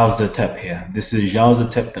Zhaozetep here. This is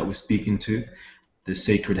Zhaozetep that we're speaking to, the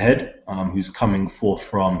sacred head, who's coming forth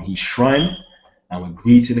from his shrine, and we're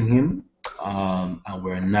greeting him. And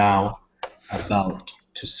we're now about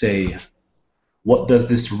to say, what does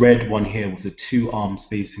this red one here with the two arms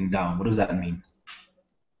facing down, what does that mean?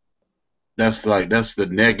 That's the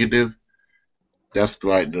negative. That's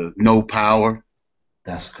like the no power.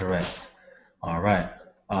 That's correct. All right.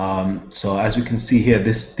 So as we can see here,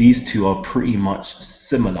 these two are pretty much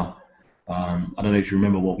similar. I don't know if you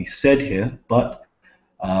remember what we said here, but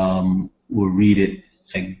we'll read it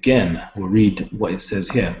again. We'll read what it says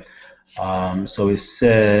here. So it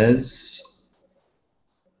says,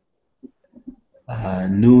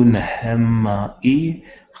 Nun hemma'i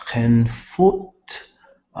khenfut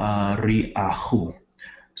ri'ahu.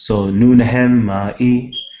 So Nunahem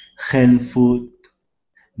Ma'i Khenfut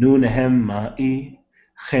Nunahem Ma'i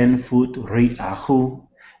Khenfut Ri'ahu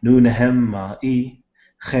Nunahem Ma'i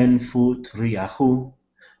Khenfut Ri'ahu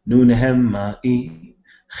Nunahem Ma'i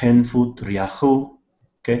Khenfut Ri'ahu.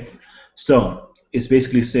 Okay, so it's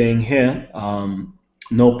basically saying here,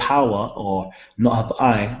 no power, or not have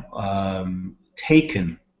I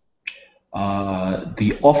taken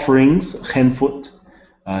the offerings, khenfut,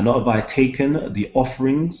 not have I taken the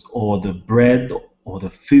offerings or the bread or the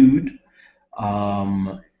food,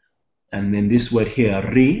 and then this word here,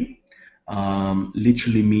 ri,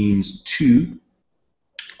 literally means to,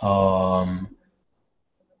 or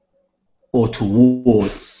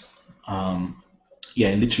towards. Yeah,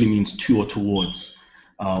 it literally means to or towards,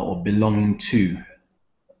 or belonging to,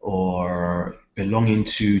 or belonging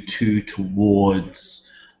to, towards,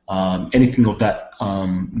 anything of that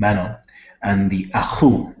manner. And the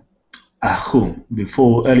ahu,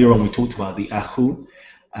 before, earlier on we talked about the ahu,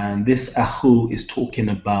 and this ahu is talking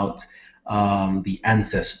about the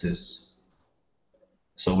ancestors.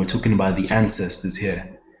 So we're talking about the ancestors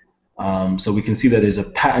here. So we can see that there's a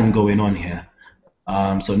pattern going on here.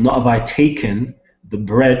 So not have I taken the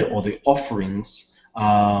bread or the offerings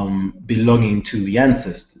belonging to the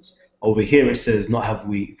ancestors. Over here it says, not have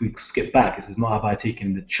we, if we skip back, it says, not have I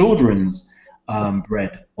taken the children's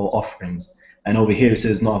bread or offerings. And over here it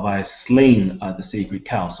says, not have I slain the sacred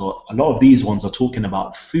cow. So a lot of these ones are talking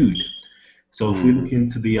about food. So if we look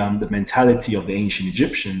into the mentality of the ancient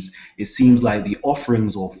Egyptians, it seems like the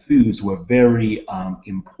offerings or foods were very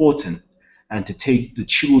important. And to take the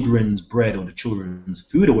children's bread or the children's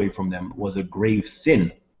food away from them was a grave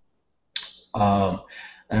sin.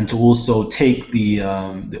 And to also take the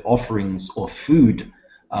offerings or food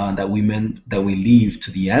that we leave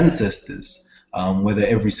to the ancestors, whether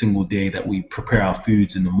every single day that we prepare our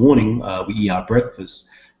foods in the morning, we eat our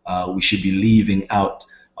breakfast, we should be leaving out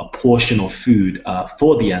a portion of food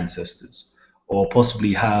for the ancestors, or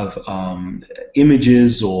possibly have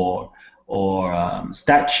images or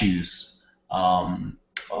statues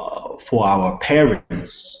for our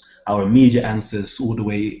parents, our immediate ancestors, all the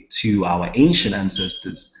way to our ancient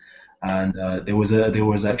ancestors. And there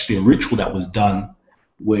was actually a ritual that was done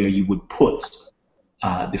where you would put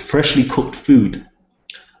the freshly cooked food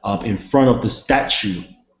in front of the statue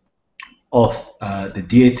of the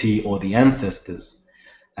deity or the ancestors,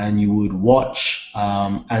 and you would watch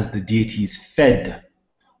as the deities fed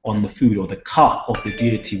on the food, or the ka of the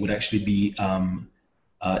deity would actually be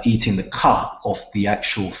eating the ka of the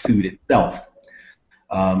actual food itself.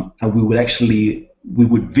 And we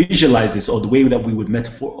would visualize this, or the way that we would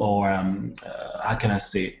metaphor, or how can I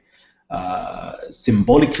say,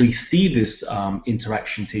 symbolically see this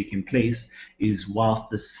interaction taking place, is whilst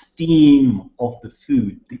the steam of the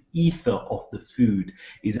food, the ether of the food,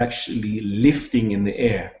 is actually lifting in the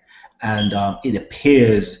air, and it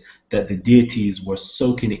appears that the deities were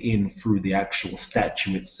soaking it in through the actual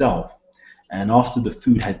statue itself. And after the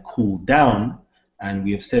food had cooled down, and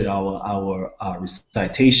we have said our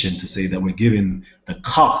recitation to say that we're giving the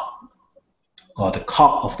ka, or the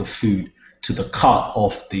ka of the food, to the ka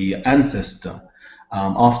of the ancestor.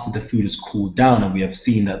 After the food is cooled down, and we have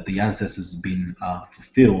seen that the ancestors have been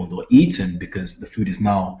fulfilled or eaten, because the food is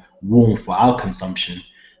now warm for our consumption.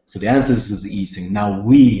 So the ancestors are eating, now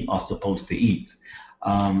we are supposed to eat.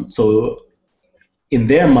 So in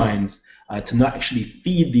their minds, to not actually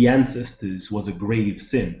feed the ancestors was a grave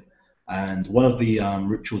sin. And one of the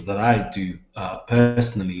rituals that I do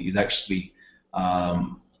personally is actually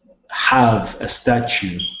have a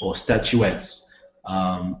statue or statuettes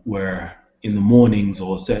where in the mornings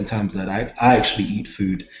or certain times that I actually eat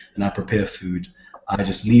food and I prepare food, I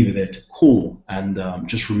just leave it there to cool, and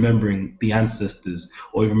just remembering the ancestors,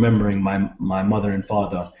 or remembering my mother and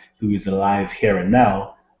father who is alive here and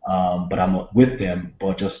now, but I'm not with them,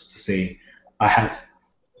 but just to say,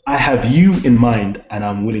 I have you in mind, and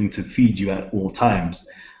I'm willing to feed you at all times.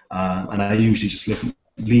 And I usually just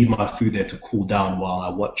leave my food there to cool down while I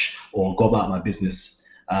watch or go about my business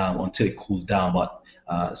until it cools down. But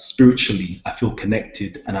spiritually, I feel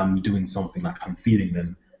connected, and I'm doing something, like I'm feeding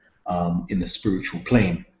them in the spiritual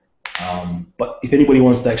plane. But if anybody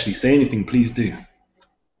wants to actually say anything, please do.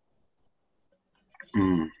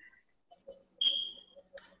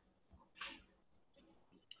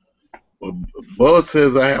 Well, Bud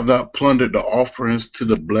says, I have not plundered the offerings to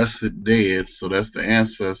the blessed dead. So that's the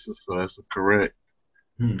ancestors. So that's correct.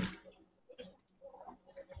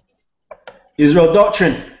 Israel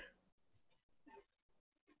Doctrine.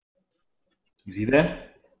 Is he there?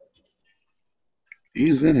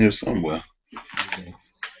 He's in here somewhere. Okay.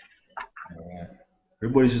 All right.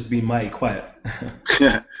 Everybody's just being mighty quiet.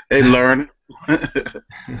 They learn.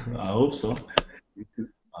 I hope so.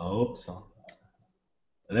 I hope so.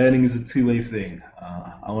 Learning is a two-way thing.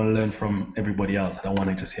 I want to learn from everybody else. I don't want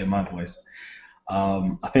to just hear my voice. I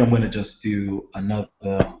think I'm going to just do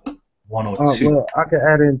another one or two. Well, I could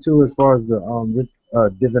add in too as far as the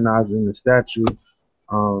divinizing the statue.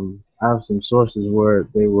 I have some sources where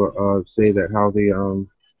they will say that how the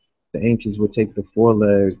ancients would take the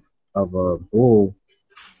foreleg of a bull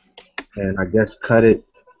and I guess cut it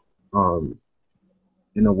um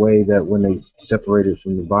in a way that when they separate it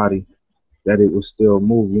from the body, that it will still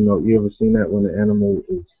move. You know, you ever seen that when the animal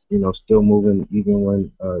is, still moving even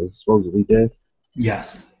when it's supposedly dead?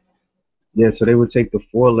 Yes. Yeah, so they would take the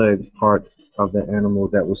foreleg part of the animal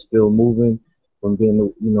that was still moving from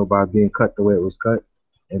being, by being cut the way it was cut,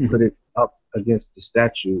 and put Mhm. it up against the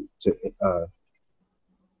statue to,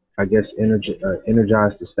 I guess,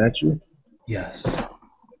 energize the statue. Yes.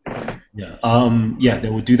 Yeah. Yeah, they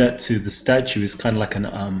would do that to the statue. It's kind of like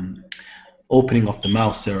an opening of the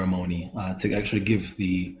mouth ceremony to actually give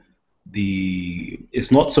the.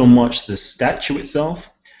 It's not so much the statue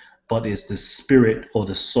itself, but it's the spirit or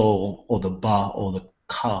the soul or the ba or the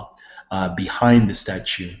ka behind the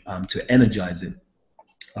statue to energize it.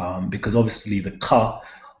 Because obviously the ka,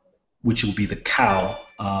 which will be the cow,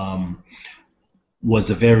 was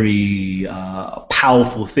a very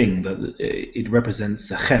powerful thing. That it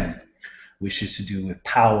represents sechem, which is to do with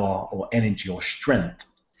power or energy or strength.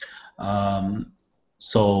 Um,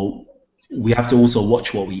 so we have to also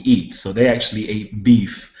watch what we eat. So they actually ate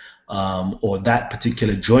beef or that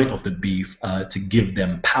particular joint of the beef to give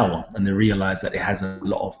them power, and they realized that it has a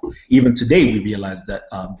lot of. Even today, we realize that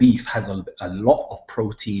beef has a lot of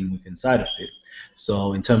protein within inside of it.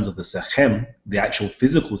 So in terms of the sechem, the actual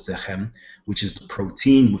physical sechem, which is the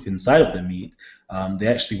protein within inside of the meat, they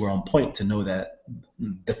actually were on point to know that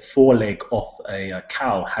the foreleg of a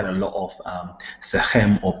cow had a lot of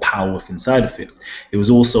sechem or power within inside of it. It was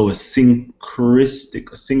also a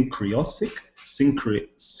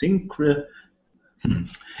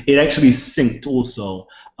it actually synced also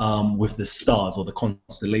with the stars or the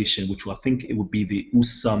constellation, which I think it would be the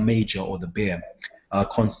Ursa Major or the Bear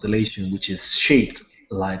constellation, which is shaped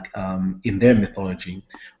like in their mythology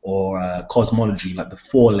or cosmology, like the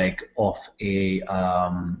foreleg of a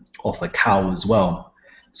cow as well.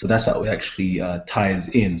 So that's how it actually ties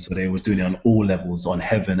in. So they was doing it on all levels, on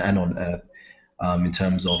heaven and on earth, in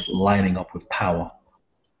terms of lining up with power.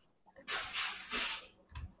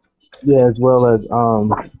 Yeah, as well as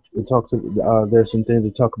it talks. There's some things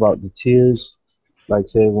that talk about the tears. Like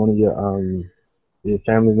say one of your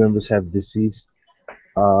family members have deceased.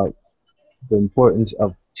 Uh, the importance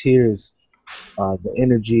of tears, the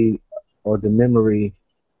energy or the memory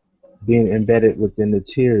being embedded within the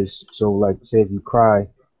tears. So like say if you cry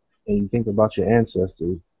and you think about your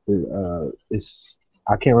ancestors, it's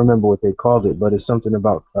I can't remember what they called it, but it's something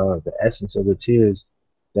about the essence of the tears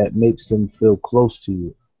that makes them feel close to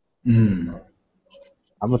you. Mm,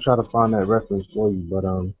 I'm gonna try to find that reference for you, but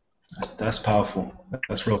that's powerful.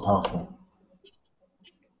 That's real powerful.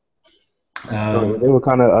 so Um, they were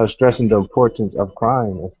kind of stressing the importance of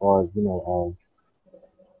crying as far as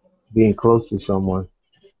being close to someone.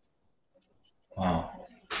 wow.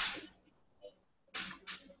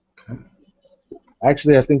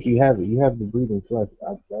 Actually, I think you have it. You have the breathing flesh.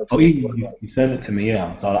 Oh, That's what it you sent it to me,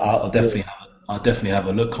 yeah. So is. I'll definitely have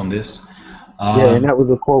a look on this. Yeah, and Um, that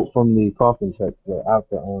was a quote from the coffin text.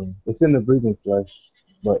 After it's in the breathing flesh,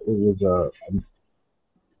 but it was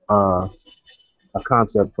a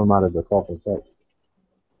concept from out of the coffin text.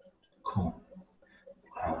 cool.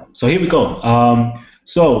 So here we go.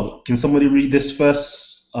 So can somebody read this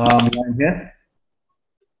first line here,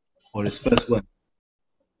 or this first word?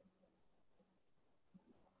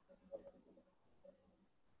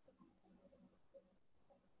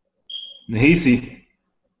 Nahisi,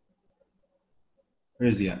 where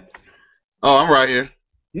is he at? Oh, I'm right here.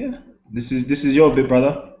 Yeah, this is your bit,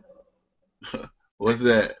 brother. What's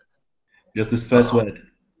that? Just this first Uh, word.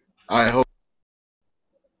 I hope.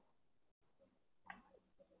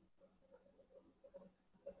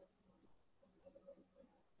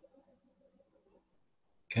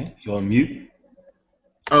 Okay, you're on mute.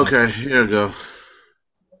 Okay, here we go.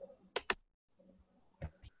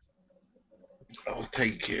 I was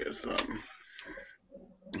taking care of something.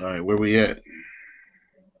 All right, where we at?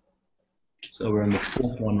 So we're on the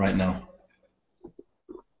fourth one right now.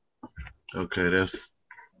 Okay, that's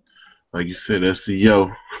like you said. That's the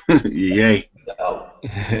yo. Yay. Oh,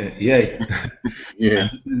 yay. Yeah.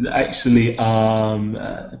 And this is actually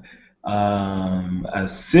a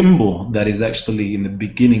symbol that is actually in the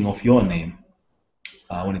beginning of your name.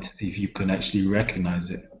 I wanted to see if you can actually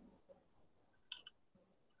recognize it.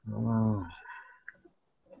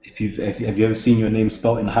 Have you ever seen your name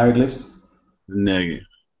spelled in hieroglyphs? Negative.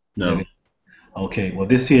 No. Negative. Okay, well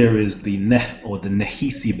this here is the neh, or the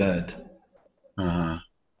nehisi bird.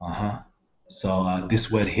 So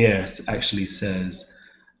this word here actually says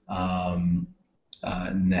neheb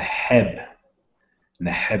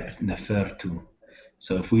nefertu.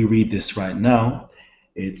 So if we read this right now,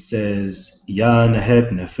 it says ya neheb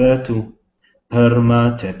nefertu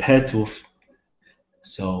perma tepetuf.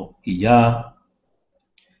 So ya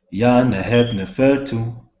neheb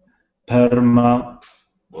nefertu perma.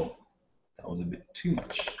 Well, that was a bit too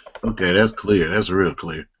much. Okay, that's clear. That's real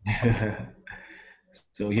clear.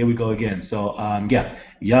 So here we go again. So yeah,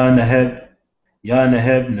 ya neheb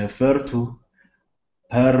nefertu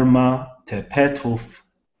perma tepetuf.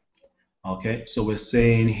 Okay, so we're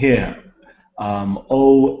saying here,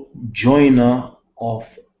 O joiner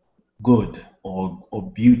of good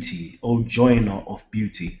or beauty, O joiner of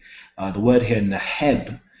beauty. The word here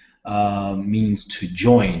neheb means to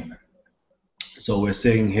join. So we're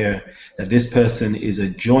saying here that this person is a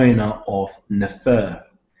joiner of nefer.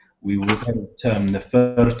 We will have the term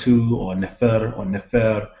nefertu or nefer or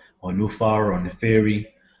nefer or nufar or neferi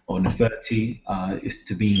or neferti is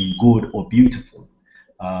to being good or beautiful.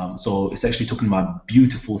 So it's actually talking about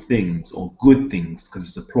beautiful things or good things, because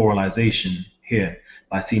it's a pluralization here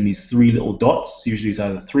by seeing these three little dots. Usually it's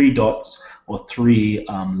either 3 dots or 3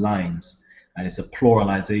 lines, and it's a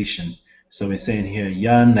pluralization. So we're saying here,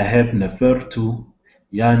 ya naheb nefertu,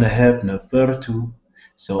 ya naheb nefertu.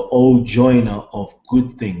 So, O joiner of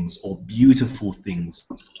good things or beautiful things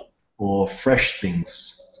or fresh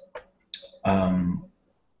things. And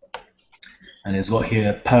it's got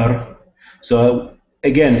here per. So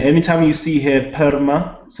again, anytime you see here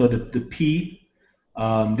perma, so the P,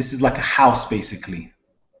 this is like a house basically.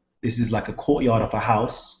 This is like a courtyard of a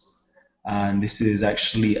house, and this is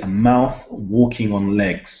actually a mouth walking on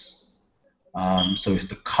legs. So it's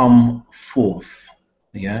to come forth,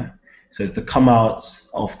 yeah. So it's to come out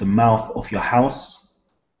of the mouth of your house.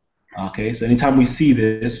 Okay, so anytime we see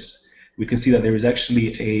this, we can see that there is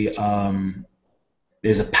actually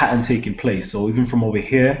there's a pattern taking place. So even from over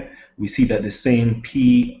here, we see that the same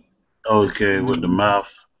P. Okay, with the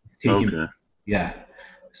mouth. Okay. Yeah.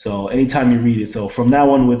 So anytime you read it, so from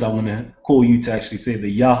now onwards, I'm gonna call you to actually say the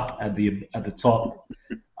ya at the top,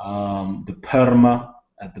 the perma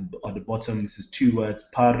at the bottom. This is 2 words,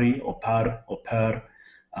 pari or par or per,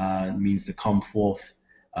 means to come forth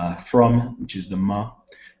from, which is the ma.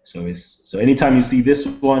 So anytime you see this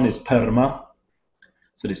one, it's perma.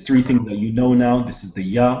 So there's 3 things that you know now. This is the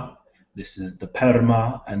ya, this is the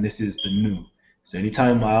perma, and this is the nu. So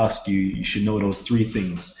anytime I ask you, you should know those 3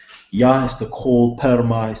 things. Ya is to call,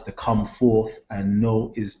 perma is to come forth, and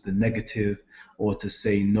no is the negative, or to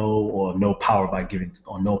say no or no power by giving,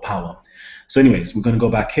 or no power. So anyways, we're going to go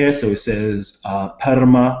back here. So it says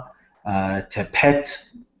perma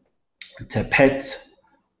tepet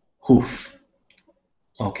hoof.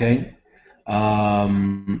 Okay.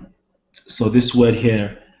 So this word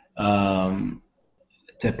here,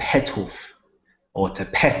 tepetuf or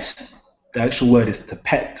tepet, the actual word is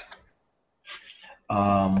tepet,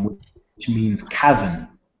 which means cavern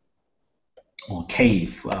or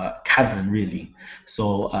cave, cavern really.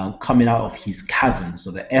 So coming out of his cavern.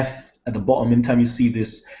 So the F at the bottom, anytime you see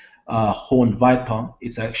this horned viper,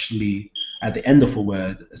 it's actually at the end of a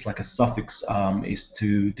word. It's like a suffix, is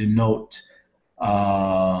to denote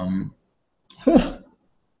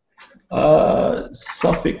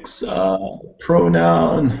suffix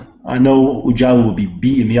pronoun. I know Ujal will be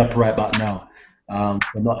beating me up right about now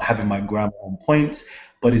for not having my grammar on point,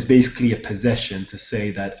 but it's basically a possession to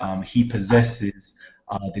say that he possesses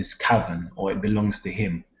this cavern, or it belongs to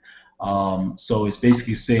him. So it's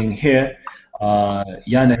basically saying here,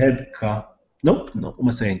 Yanahebka, nope, what am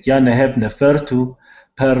I saying? Yanaheb nefertu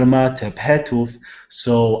perma tephetuf.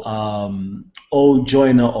 So, O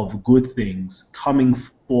joiner of good things, coming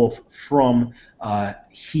forth from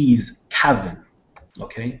his cavern.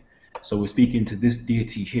 Okay, so we're speaking to this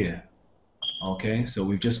deity here. Okay, so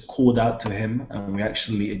we've just called out to him, and we're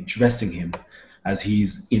actually addressing him as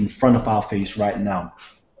he's in front of our face right now.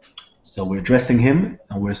 So we're addressing him,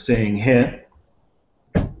 and we're saying here,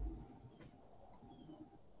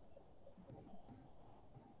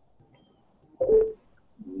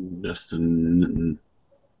 that's the.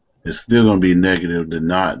 It's still gonna be negative. The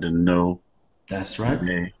not, the no. That's right.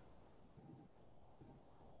 Okay.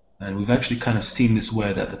 And we've actually kind of seen this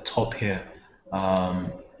word at the top here,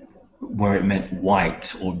 where it meant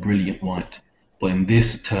white or brilliant white. But in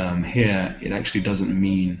this term here, it actually doesn't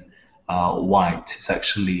mean white. It's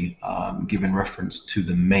actually giving reference to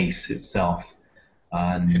the mace itself.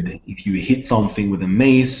 And if you hit something with a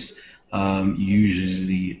mace, you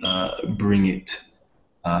usually bring it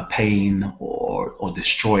pain or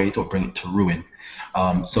destroy it or bring it to ruin.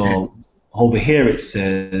 So over here it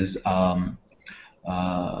says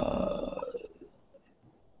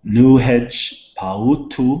New hedge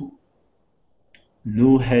pautu,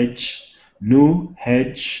 new hedge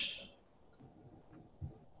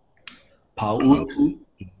pautu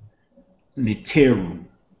niteru.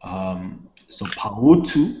 So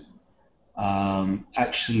pautu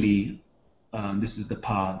actually, this is the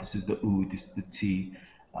pa, this is the u, this is the t,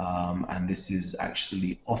 and this is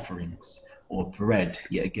actually offerings or bread.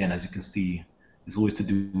 Yet again, as you can see, it's always to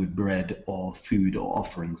do with bread or food or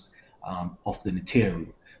offerings of the niteru.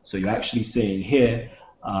 So you're actually saying here,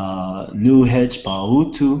 new hedge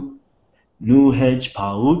pautu, new hedge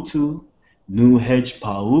pautu, new hedge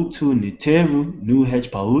pautu niteru, new hedge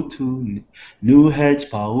pautu, new hedge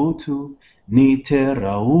pautu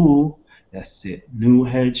niterau. That's it. New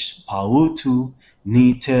hedge pautu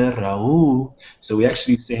niterau. So we're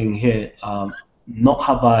actually saying here, not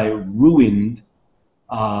have I ruined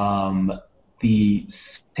the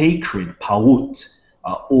sacred paut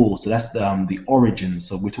all. So that's the origin.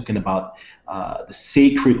 So we're talking about the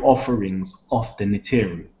sacred offerings of the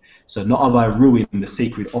niteru. So not have I ruined the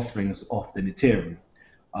sacred offerings of the niteru.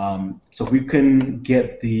 So if we can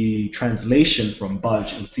get the translation from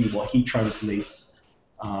Budge and see what he translates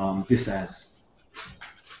this as.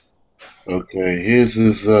 Okay, his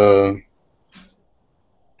is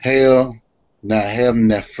Hail Naheb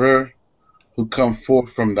Nefer, who come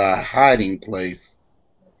forth from thy hiding place.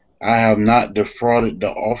 I have not defrauded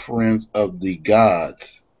the offerings of the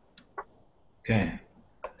gods. Okay,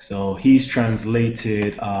 so he's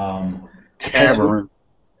translated Cavern.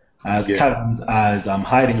 as caverns as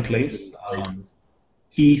hiding place.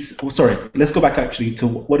 He's sorry. Let's go back actually to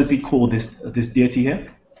what does he call this deity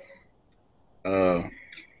here?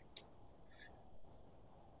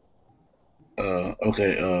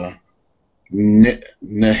 Okay.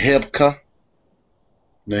 Nehebka.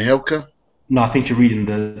 Nehebka. No, I think you're reading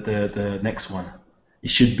the next one. It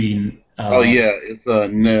should be. Oh yeah, it's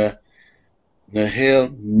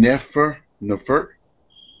Nehel Nefer.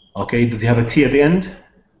 Okay. Does he have a T at the end?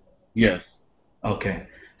 Yes. Okay.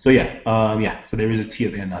 So yeah, so there is a T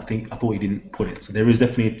at the end. I thought he didn't put it. So there is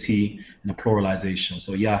definitely a T in the pluralization.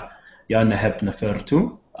 So yeah, Neheb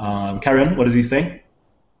Nefertu. Carry on. What does he say?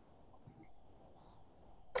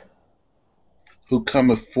 Who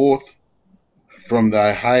cometh forth from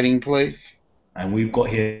thy hiding place? And we've got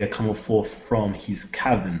here coming forth from his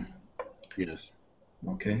cavern. Yes.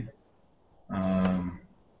 Okay.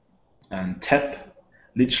 And tep,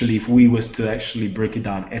 literally, if we was to actually break it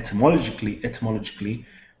down etymologically,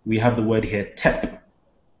 we have the word here tep,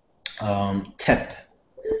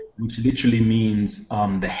 which literally means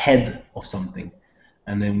the head of something,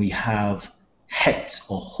 and then we have het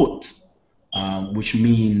or hut, which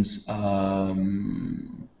means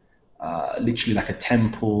literally like a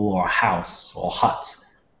temple or a house or hut,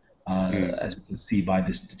 as we can see by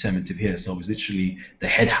this determinative here. So it's literally the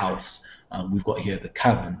head house. We've got here the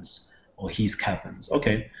caverns or his caverns.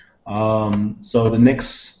 Okay. So the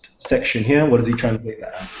next section here, what does he translate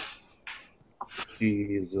that as?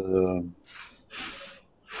 He's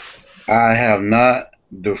I have not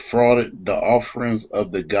defrauded the offerings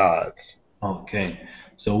of the gods. Okay.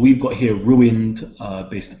 So we've got here ruined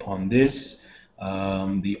based upon this.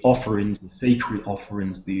 The offerings, the sacred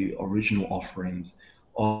offerings, the original offerings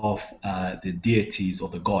of the deities or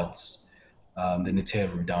the gods, the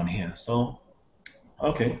Niteru down here. So,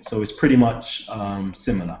 okay, so it's pretty much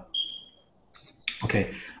similar.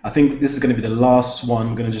 Okay, I think this is going to be the last one.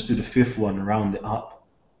 We're going to just do the fifth one, round it up,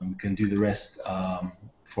 and we can do the rest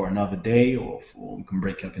for another day, or we can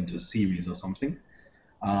break it up into a series or something.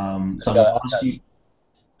 So I'm going to ask you.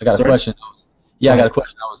 I got a question. Yeah, I got a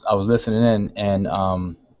question. I was listening in, and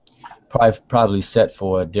probably set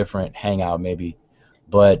for a different hangout maybe,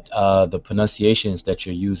 but the pronunciations that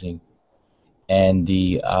you're using and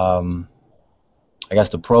the I guess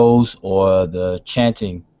the prose or the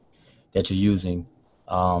chanting that you're using,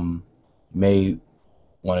 may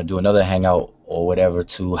want to do another hangout or whatever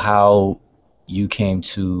to how you came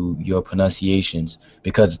to your pronunciations,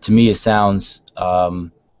 because to me it sounds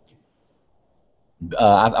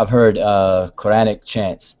I've heard Quranic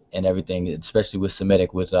chants and everything, especially with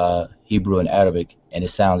Semitic, with Hebrew and Arabic, and it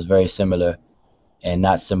sounds very similar and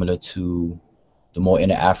not similar to the more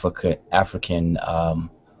inner African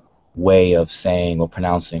way of saying or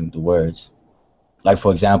pronouncing the words. Like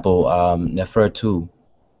for example, Nefertu,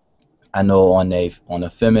 I know on a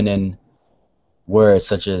feminine words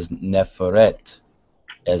such as neferet,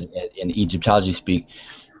 as in Egyptology speak,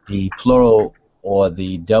 the plural or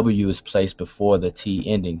the W is placed before the T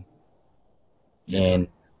ending That's right.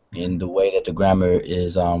 in the way that the grammar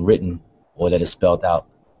is written or that it's spelled out.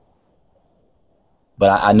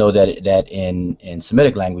 But I know that in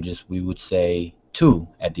Semitic languages we would say tu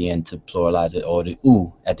at the end to pluralize it, or the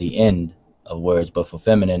u at the end of words. But for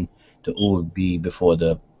feminine, the u would be before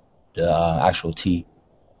the actual T.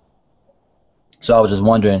 So I was just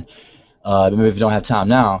wondering, maybe if you don't have time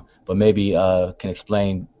now, but maybe can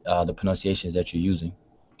explain the pronunciations that you're using.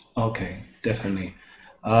 Okay, definitely.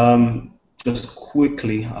 Just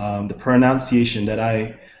quickly, the pronunciation that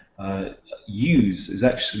I use is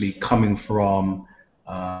actually coming from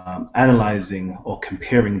analyzing or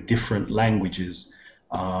comparing different languages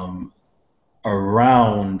um,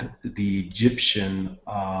 around the Egyptian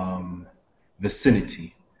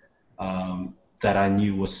vicinity that I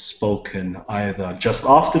knew was spoken either just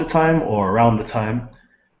after the time or around the time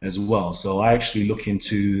as well. So I actually look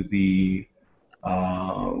into the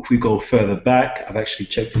if we go further back, I've actually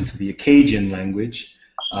checked into the Akkadian language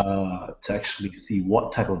to actually see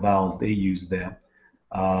what type of vowels they use there.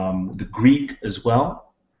 The Greek as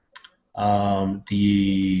well,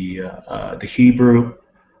 the Hebrew,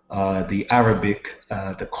 the Arabic,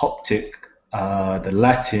 the Coptic, the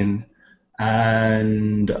Latin,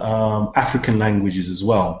 and African languages as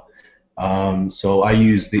well. So I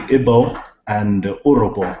use the Ibo and the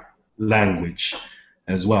Urobo language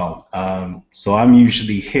as well. So I'm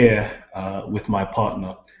usually here with my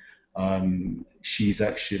partner. She's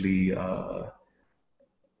actually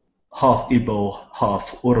half Ibo,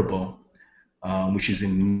 half Urobo, which is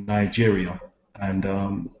in Nigeria. And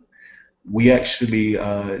we actually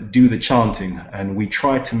do the chanting, and we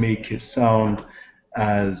try to make it sound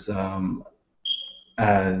as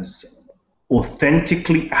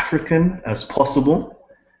authentically African as possible,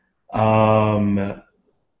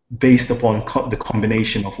 based upon the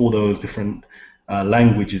combination of all those different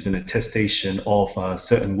languages and attestation of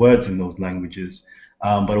certain words in those languages,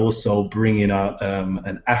 but also bringing out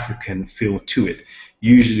an African feel to it.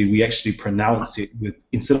 Usually we actually pronounce it with,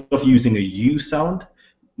 instead of using a U sound,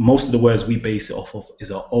 most of the words we base it off of is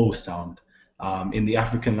an O sound. In the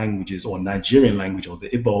African languages or Nigerian language or the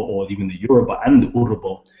Igbo or even the Yoruba and the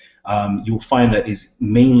Urobo, you'll find that it's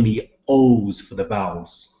mainly O's for the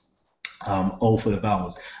vowels. O for the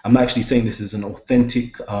vowels. I'm not actually saying this is an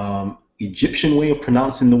authentic Egyptian way of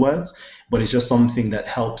pronouncing the words, but it's just something that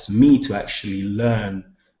helps me to actually learn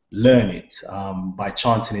it by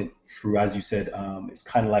chanting it through, as you said, it's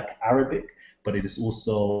kind of like Arabic, but it is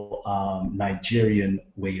also Nigerian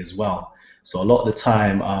way as well. So a lot of the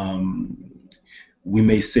time,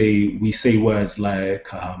 we say words like,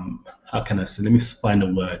 how can I say? Let me find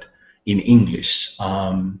a word in English.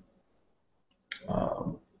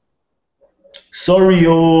 Sorry,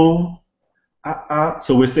 oh.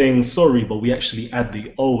 So we're saying sorry, but we actually add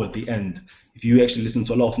the O at the end. If you actually listen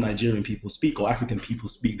to a lot of Nigerian people speak or African people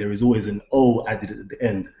speak, there is always an O added at the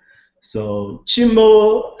end. So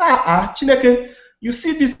Chimo, Chineke, you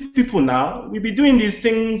see these people now, we be doing these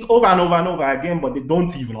things over and over and over again, but they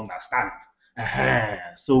don't even understand.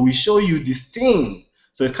 So we show you this thing.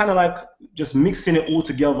 So it's kind of like just mixing it all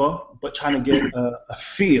together, but trying to get a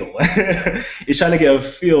feel. It's trying to get a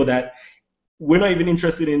feel that we're not even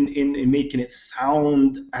interested in making it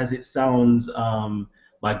sound as it sounds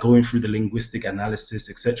by going through the linguistic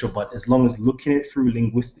analysis, etc. But as long as looking it through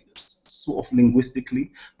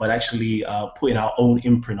linguistically, but actually putting our own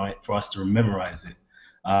imprint on it for us to memorize it.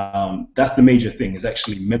 That's the major thing, is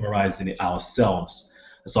actually memorizing it ourselves.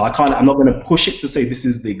 So I'm not going to push it to say this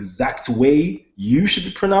is the exact way you should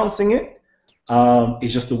be pronouncing it.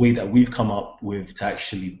 It's just the way that we've come up with to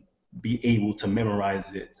actually be able to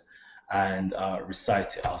memorize it and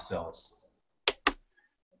recite it ourselves.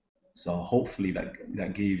 So hopefully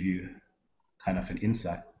that gave you kind of an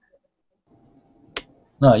insight.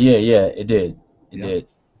 No, yeah, it did. It Yeah. did.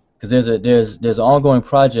 Because there's an ongoing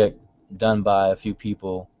project done by a few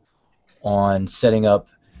people on setting up,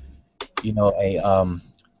 a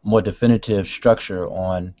more definitive structure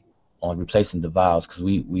on replacing the vowels, because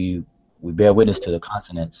we bear witness to the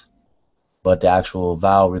consonants, but the actual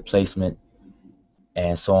vowel replacement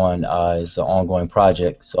and so on is an ongoing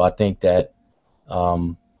project. So I think that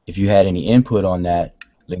if you had any input on that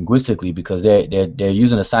linguistically, because they're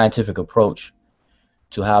using a scientific approach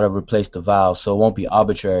to how to replace the vowels, so it won't be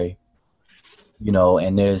arbitrary,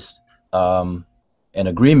 and there's an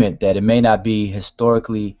agreement that it may not be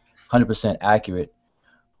historically 100% accurate,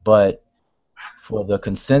 but for the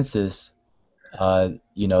consensus,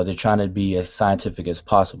 they're trying to be as scientific as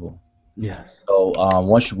possible. Yes. So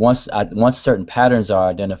once certain patterns are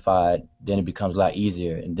identified, then it becomes a lot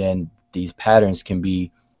easier, and then these patterns can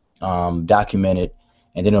be documented,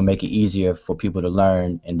 and then it'll make it easier for people to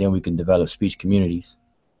learn, and then we can develop speech communities.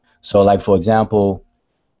 So, like for example,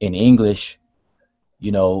 in English,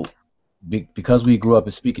 you know, because we grew up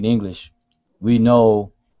in speaking English, we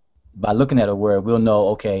know by looking at a word, we'll know,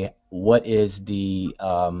 okay, what is the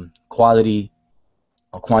quality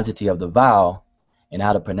or quantity of the vowel and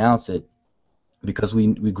how to pronounce it, because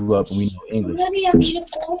we grew up and we know English.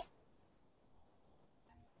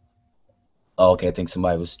 Oh, okay, I think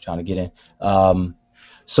somebody was trying to get in.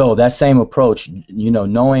 So that same approach,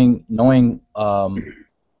 knowing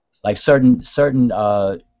like certain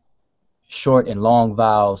short and long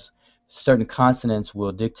vowels, certain consonants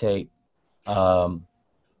will dictate um,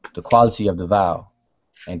 the quality of the vowel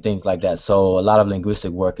and things like that. So a lot of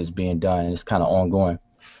linguistic work is being done, and it's kind of ongoing.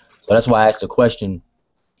 So that's why I asked the question,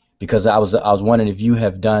 because I was wondering if you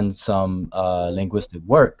have done some linguistic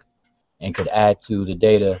work and could add to the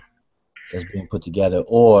data that's being put together,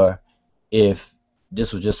 or if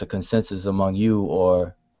this was just a consensus among you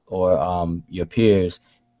or your peers,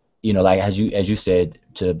 like as you said,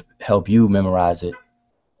 to help you memorize it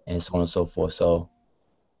and so on and so forth. So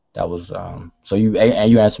that was so you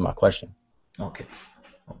answered my question. Okay.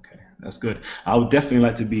 Okay. That's good. I would definitely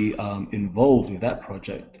like to be involved with that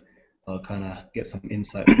project. Kind of get some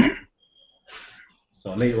insight from you.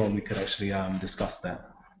 So later on, we could actually discuss that.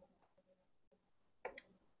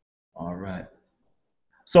 All right.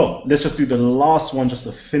 So let's just do the last one just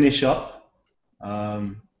to finish up.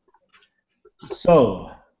 Um,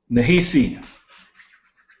 so, Nahisi,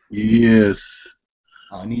 Yes.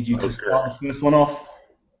 I need you to Okay. start the first one off.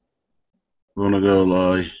 We're gonna go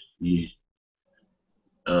like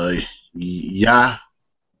uh, yeah.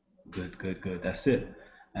 Good, good, good. That's it.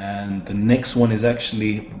 And the next one is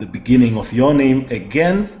actually the beginning of your name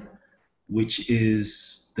again, which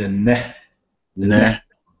is the ne. The ne. Nah.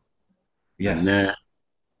 Yes. Nah.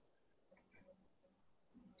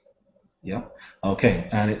 Yep. Okay.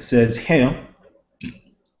 And it says here,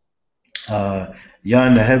 Ya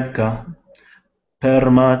nehebka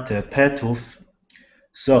perma te petuf.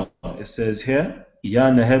 So it says here,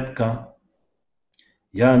 Ya nehebka,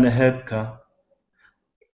 Ya nehebka.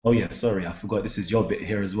 Oh yeah, sorry, I forgot this is your bit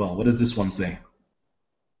here as well. What does this one say?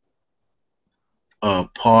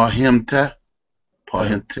 Pahimta. Per,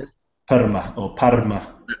 Pahimta. perma or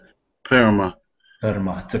parma, Parama.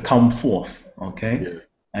 perma, to come forth. Okay. Yeah.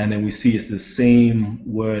 And then we see it's the same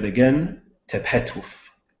word again, tephetuf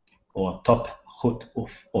or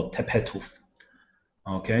tophutuf or tephetuf.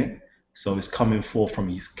 Okay. So it's coming forth from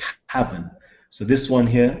his cavern. So this one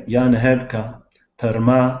here, Yan Hebka,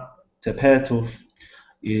 Perma, Tepetuf,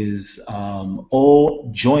 is O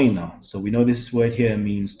joiner. So we know this word here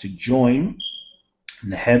means to join.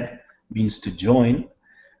 Neheb means to join.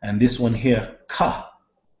 And this one here, Ka.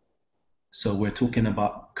 So we're talking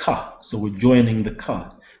about Ka. So we're joining the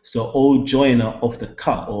Ka. So O joiner of the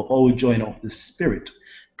Ka, or O joiner of the spirit,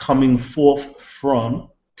 coming forth from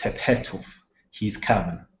Tepetuf, his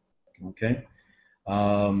cavern. Okay.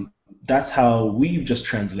 That's how we've just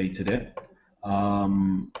translated it.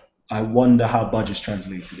 Um, I wonder how Budge has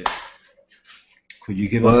translated it. Could you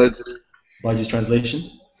give us Budge. Budge's translation?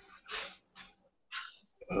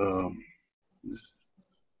 Um,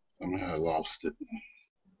 I mean, I lost it.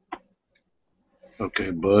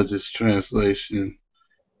 Okay, Budge's translation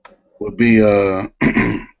would be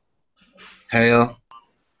Hail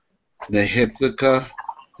Nehipkaka,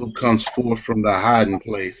 who comes forth from the hiding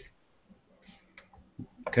place.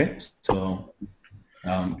 Okay, so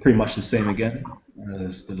pretty much the same again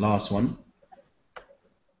as the last one.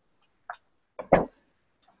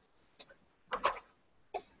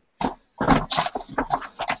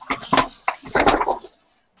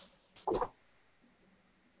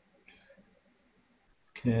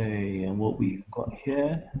 Okay, and what we got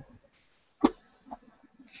here.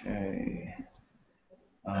 Okay.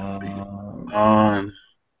 On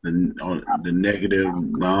the negative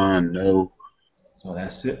non no. So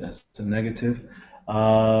that's it. That's the negative.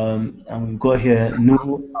 And we've got here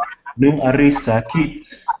nu arisa kit.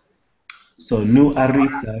 So nu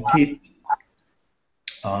arisa kit.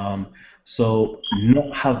 So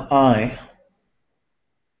not have I.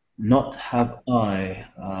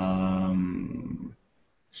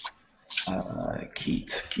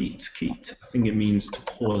 Keat. I think it means to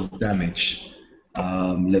cause damage.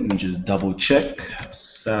 Let me just double check.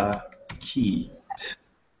 Sakit.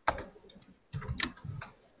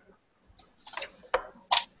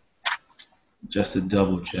 Just a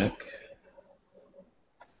double check.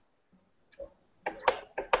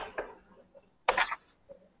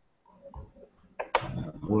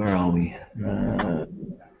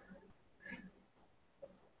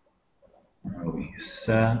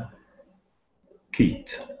 Sakit.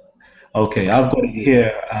 Okay, I've got it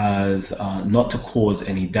here as not to cause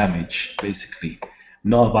any damage, basically.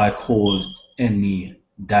 Not have I caused any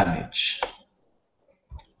damage.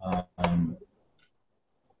 Um,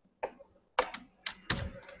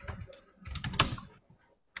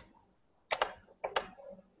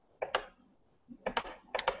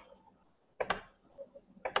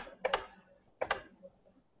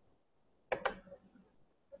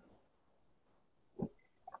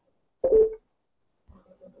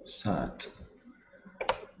 Sat.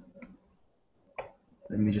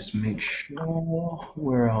 Let me just make sure.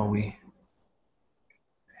 Where are we?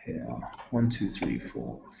 Here. 1, 2, 3,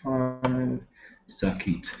 4, 5.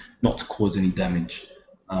 Sakit. Not to cause any damage.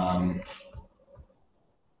 I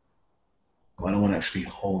don't want to actually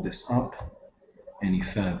hold this up any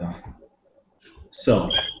further. So,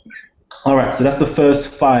 all right. So that's the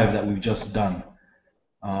first 5 that we've just done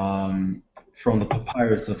from the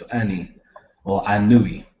Papyrus of Ani or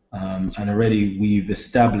Anui. And already we've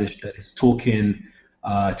established that it's talking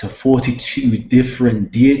to 42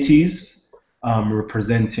 different deities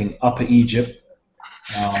representing Upper Egypt,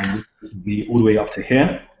 which would be all the way up to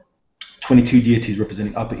here. 22 deities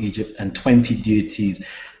representing Upper Egypt and 20 deities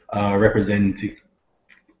representing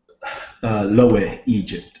Lower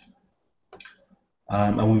Egypt.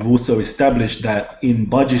 And we've also established that in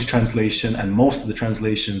Budge's translation and most of the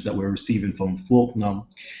translations that we're receiving from Faulkner,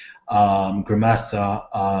 Gramassa,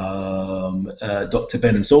 Dr.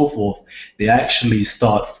 Ben, and so forth, they actually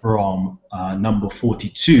start from number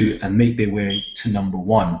 42 and make their way to number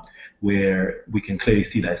 1, where we can clearly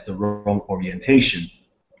see that it's the wrong orientation.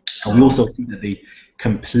 And we also see that they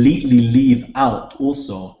completely leave out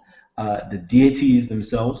also the deities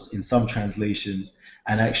themselves in some translations,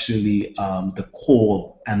 and actually the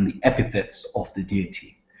call and the epithets of the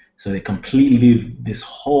deity. So they completely leave this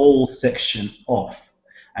whole section off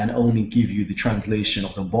and only give you the translation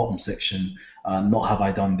of the bottom section, not have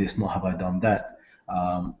I done this, not have I done that,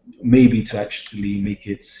 maybe to actually make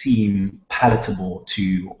it seem palatable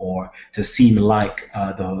to, or to seem like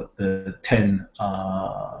the 10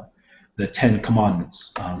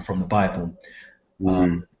 commandments from the Bible.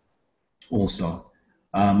 Also.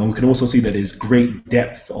 And we can also see that there's great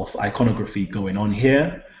depth of iconography going on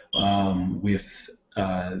here with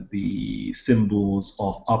the symbols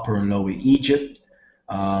of Upper and Lower Egypt,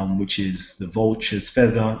 which is the vulture's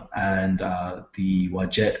feather and the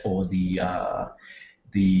wajet, or the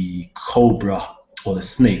cobra or the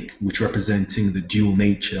snake, which representing the dual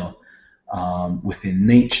nature within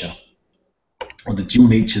nature, or the dual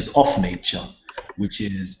natures of nature, which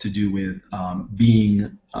is to do with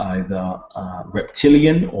being either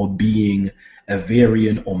reptilian or being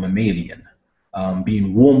Avarian or mammalian,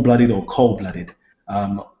 being warm-blooded or cold-blooded,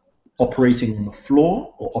 operating on the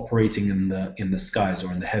floor or operating in the skies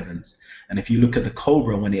or in the heavens. And if you look at the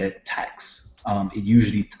cobra, when it attacks, it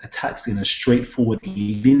usually attacks in a straightforward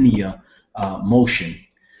linear motion,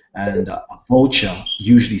 and a vulture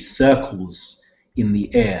usually circles in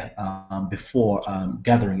the air before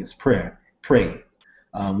gathering its prey,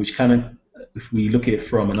 which kind of, if we look at it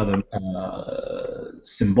from another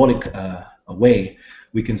symbolic way,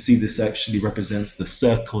 we can see this actually represents the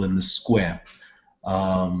circle and the square,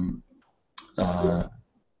 or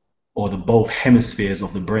the both hemispheres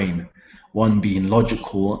of the brain, one being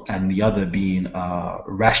logical and the other being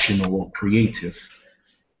rational or creative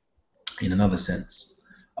in another sense.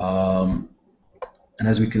 And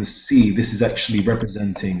as we can see, this is actually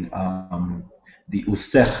representing the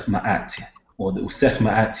Usech Ma'ati, or the Usech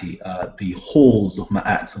Ma'ati, the halls of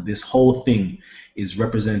Ma'at. So this whole thing is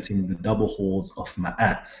representing the double halls of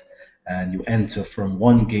Ma'at. And you enter from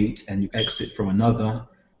one gate and you exit from another.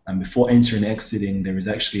 And before entering and exiting, there is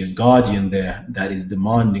actually a guardian there that is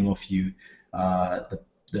demanding of you the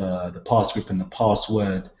passgrip and the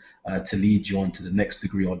password to lead you on to the next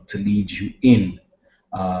degree, or to lead you in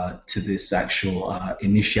to this actual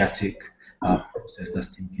initiatic process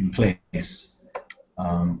that's taking place.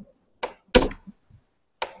 And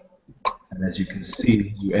as you can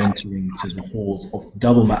see, you entering to the halls of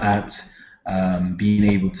double Ma'at, being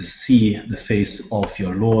able to see the face of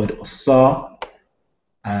your Lord Osa,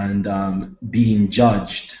 and being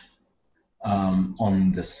judged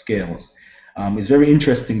on the scales. It's very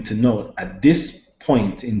interesting to note at this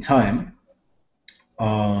point in time,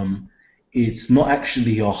 it's not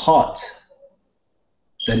actually your heart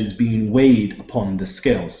that is being weighed upon the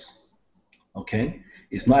scales. Okay,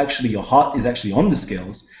 it's not actually your heart is actually on the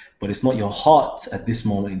scales, but it's not your heart at this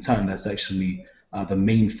moment in time that's actually the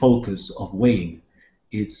main focus of weighing.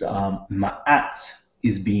 It's Ma'at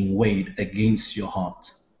is being weighed against your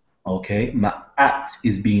heart. Okay, ma'at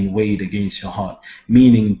is being weighed against your heart,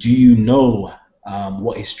 meaning, do you know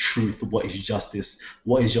what is truth, what is justice,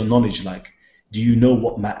 what is your knowledge like? Do you know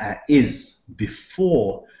what ma'at is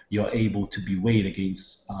before you're able to be weighed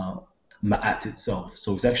against ma'at itself?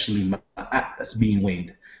 So it's actually ma'at that's being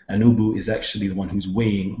weighed. Anubu is actually the one who's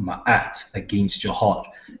weighing ma'at against your heart,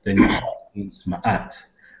 then your heart against ma'at.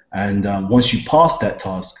 And once you pass that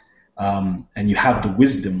task, and you have the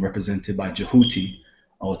wisdom represented by Jehuti,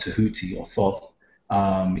 or Tahuti, or Thoth,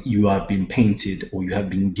 you have been painted, or you have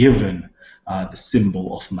been given the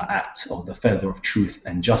symbol of Ma'at, or the feather of truth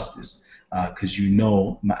and justice, because you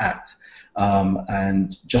know Ma'at.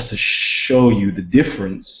 And just to show you the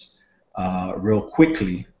difference real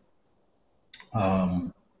quickly,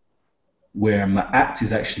 where Ma'at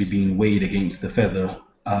is actually being weighed against the feather,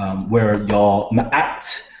 where your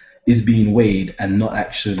Ma'at is being weighed and not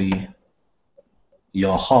actually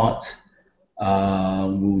your heart.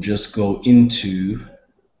 We'll just go into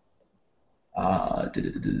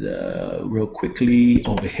real quickly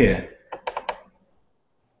over here.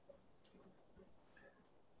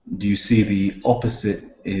 Do you see the opposite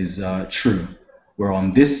is true? Where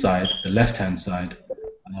on this side, the left-hand side,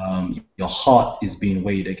 your heart is being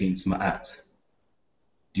weighed against Ma'at.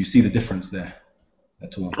 Do you see the difference there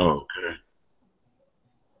at all? Oh, okay.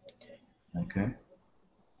 Okay.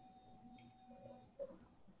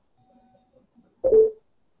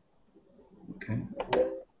 Okay.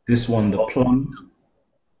 This one, the plumb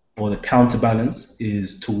or the counterbalance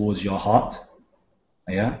is towards your heart.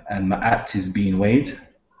 Yeah, and Ma'at is being weighed.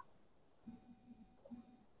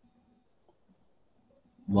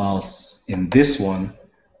 Whilst in this one,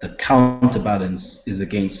 the counterbalance is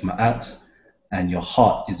against Ma'at and your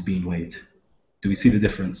heart is being weighed. Do we see the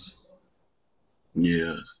difference?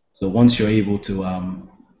 Yes. So once you're able to,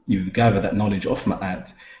 you've gathered that knowledge of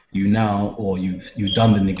Ma'at, you now, or you've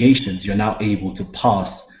done the negations, you're now able to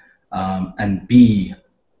pass and be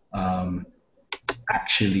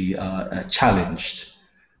actually challenged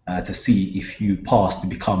to see if you pass to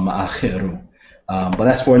become Ma'akhiru. But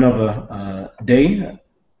that's for another day,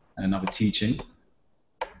 another teaching.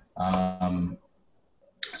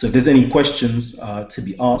 So if there's any questions to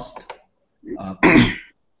be asked, please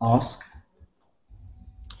ask.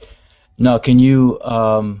 No, can you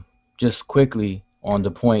just quickly on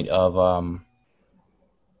the point of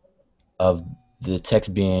the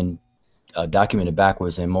text being documented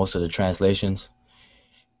backwards in most of the translations?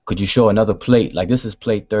 Could you show another plate? Like this is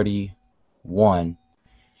plate 31,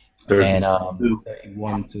 32. and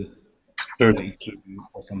 31 to 32.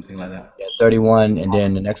 or something like that. yeah, 31, and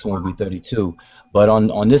then the next one would be 32. But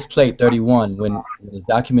on this plate 31, when it's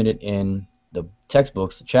documented in the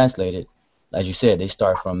textbooks translated, as you said, they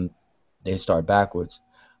start backwards.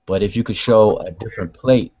 But if you could show a different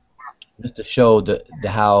plate, just to show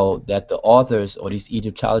how that the authors or these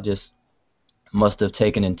Egyptologists must have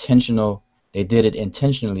taken they did it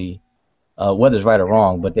intentionally, whether it's right or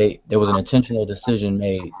wrong, but there was an intentional decision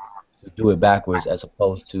made to do it backwards as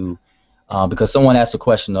opposed to, because someone asked a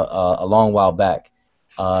question a long while back,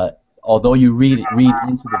 although you read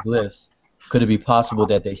into the glyphs, could it be possible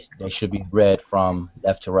that they should be read from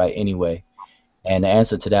left to right anyway? And the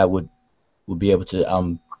answer to that would be able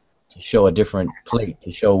to show a different plate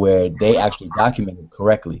to show where they actually documented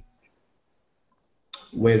correctly.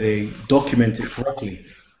 Where they document it correctly.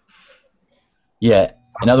 Yeah.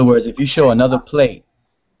 In other words, if you show another plate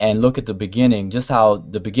and look at the beginning, just how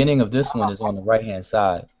the beginning of this one is on the right-hand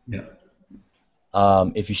side. Yeah.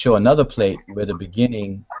 If you show another plate where the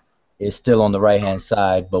beginning is still on the right-hand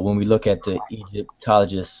side, but when we look at the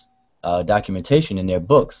Egyptologists' documentation in their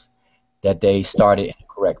books, that they started in the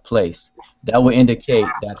correct place, that would indicate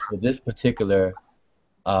that for this particular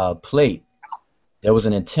plate, there was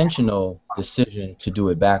an intentional decision to do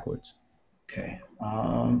it backwards. Okay.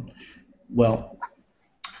 Well,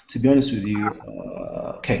 to be honest with you,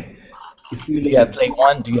 okay. If you Do you have plate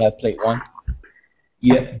 1? Do you have plate 1?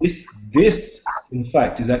 Yeah, this in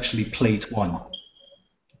fact is actually plate 1.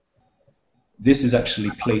 This is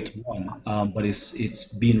actually plate 1, but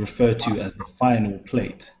it's being referred to as the final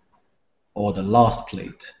plate or the last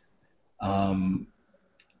plate, and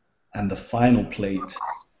the final plate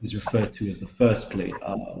is referred to as the first plate.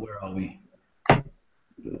 Where are we?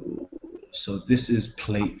 So this is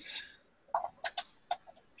plate.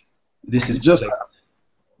 This is just plate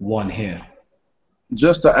 1 here.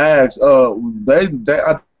 Just to ask, they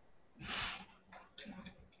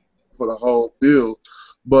for the whole bill,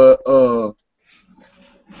 but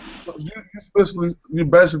you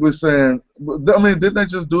basically saying, I mean, didn't they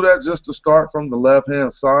just do that just to start from the left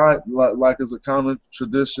hand side, like as a common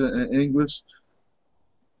tradition in English?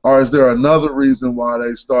 Or is there another reason why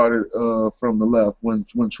they started from the left when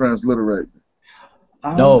transliterating?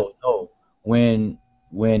 No, no.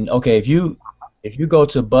 Okay, if you go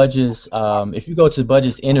to Budge's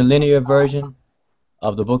interlinear version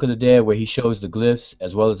of the Book of the Dead, where he shows the glyphs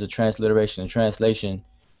as well as the transliteration and translation,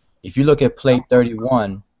 if you look at plate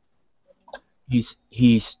 31, he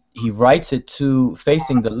writes it to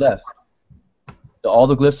facing the left. All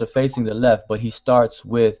the glyphs are facing the left, but he starts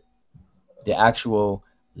with the actual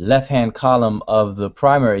left-hand column of the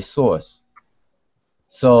primary source.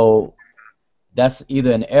 So that's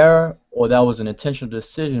either an error or that was an intentional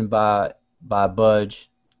decision by Budge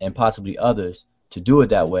and possibly others to do it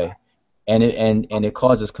that way, and it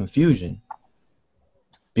causes confusion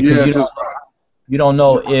because Yeah, you don't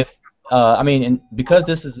know if I mean, and because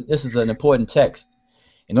this is an important text.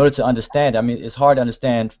 In order to understand, I mean, it's hard to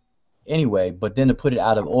understand anyway, but then to put it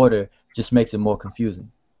out of order just makes it more confusing.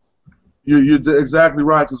 you're exactly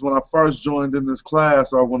right, because when I first joined in this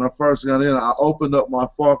class, or when I first got in, I opened up my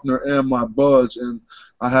Faulkner and my Budge, and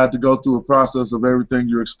I had to go through a process of everything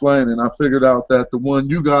you're explaining. I figured out that the one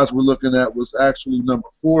you guys were looking at was actually number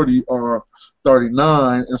 40 or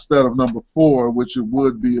 39 instead of number 4, which it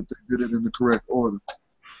would be if they did it in the correct order.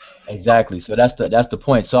 Exactly. So that's the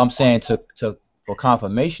point. So I'm saying for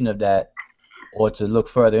confirmation of that, or to look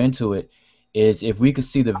further into it, is if we could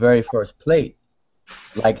see the very first plate,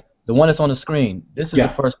 like the one that's on the screen. This is the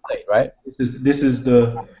first plate, right? This is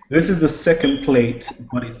the second plate,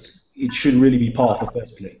 but it should really be part of the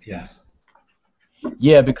first plate. Yes.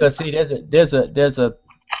 Yeah, because see, there's an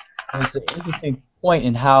interesting point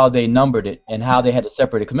in how they numbered it and how they had to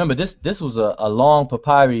separate it. Remember, this was a long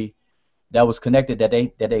papyri that was connected that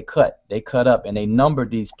they cut up and they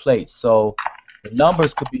numbered these plates. So the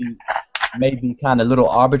numbers could be maybe kind of a little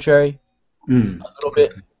arbitrary, a little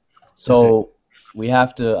bit. So we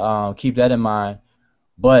have to keep that in mind.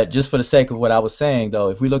 But just for the sake of what I was saying, though,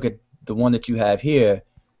 if we look at the one that you have here,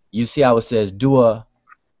 you see how it says dua.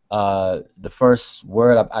 The first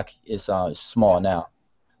word is small now,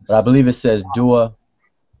 but I believe it says dua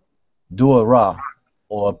Ra,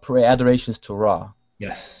 or pray adorations to Ra.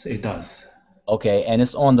 Yes, it does. Okay, and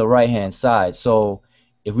it's on the right-hand side. So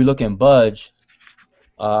if we look in Budge,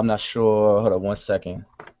 I'm not sure. Hold on one second.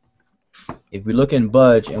 If we look in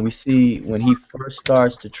Budge and we see when he first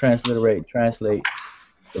starts to translate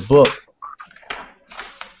the book,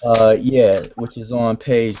 yeah, which is on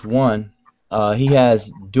page 1, he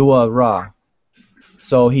has Dua Ra.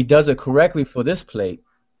 So he does it correctly for this plate,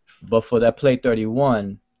 but for that plate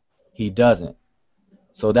 31, he doesn't.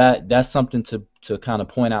 So that's something to kind of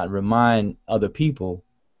point out and remind other people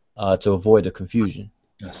to avoid the confusion.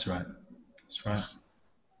 That's right. That's right.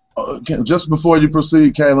 Just before you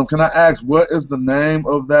proceed, Kalam, can I ask what is the name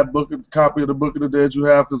of that copy of the Book of the Dead you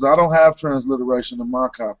have? Because I don't have transliteration in my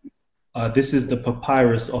copy. This is the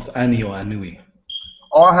Papyrus of Ani or Anui.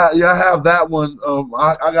 Oh, I have that one.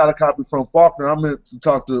 I got a copy from Faulkner. I meant to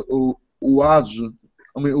talk to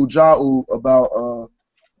Ujau about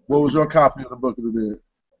what was your copy of the Book of the Dead?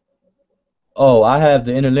 Oh, I have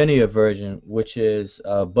the interlinear version, which is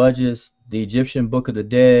Budge's The Egyptian Book of the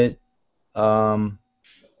Dead.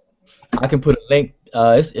 I can put a link.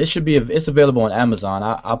 It should be. It's available on Amazon.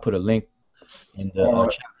 I'll put a link in the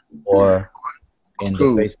chat or in the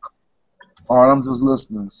Facebook. All right, I'm just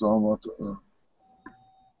listening, so I'm about to.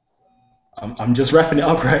 I'm just wrapping it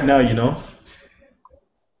up right now, you know.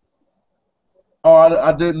 Oh,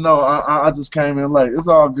 I didn't know. I just came in late. It's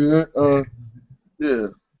all good. Yeah,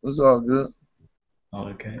 it's all good. Oh,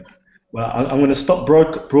 okay. Well, I'm going to stop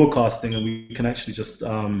broadcasting, and we can actually just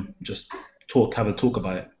have a talk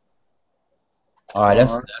about it. All right,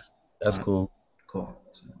 that's cool. Cool.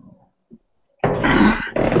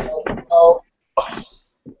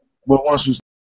 Well, once you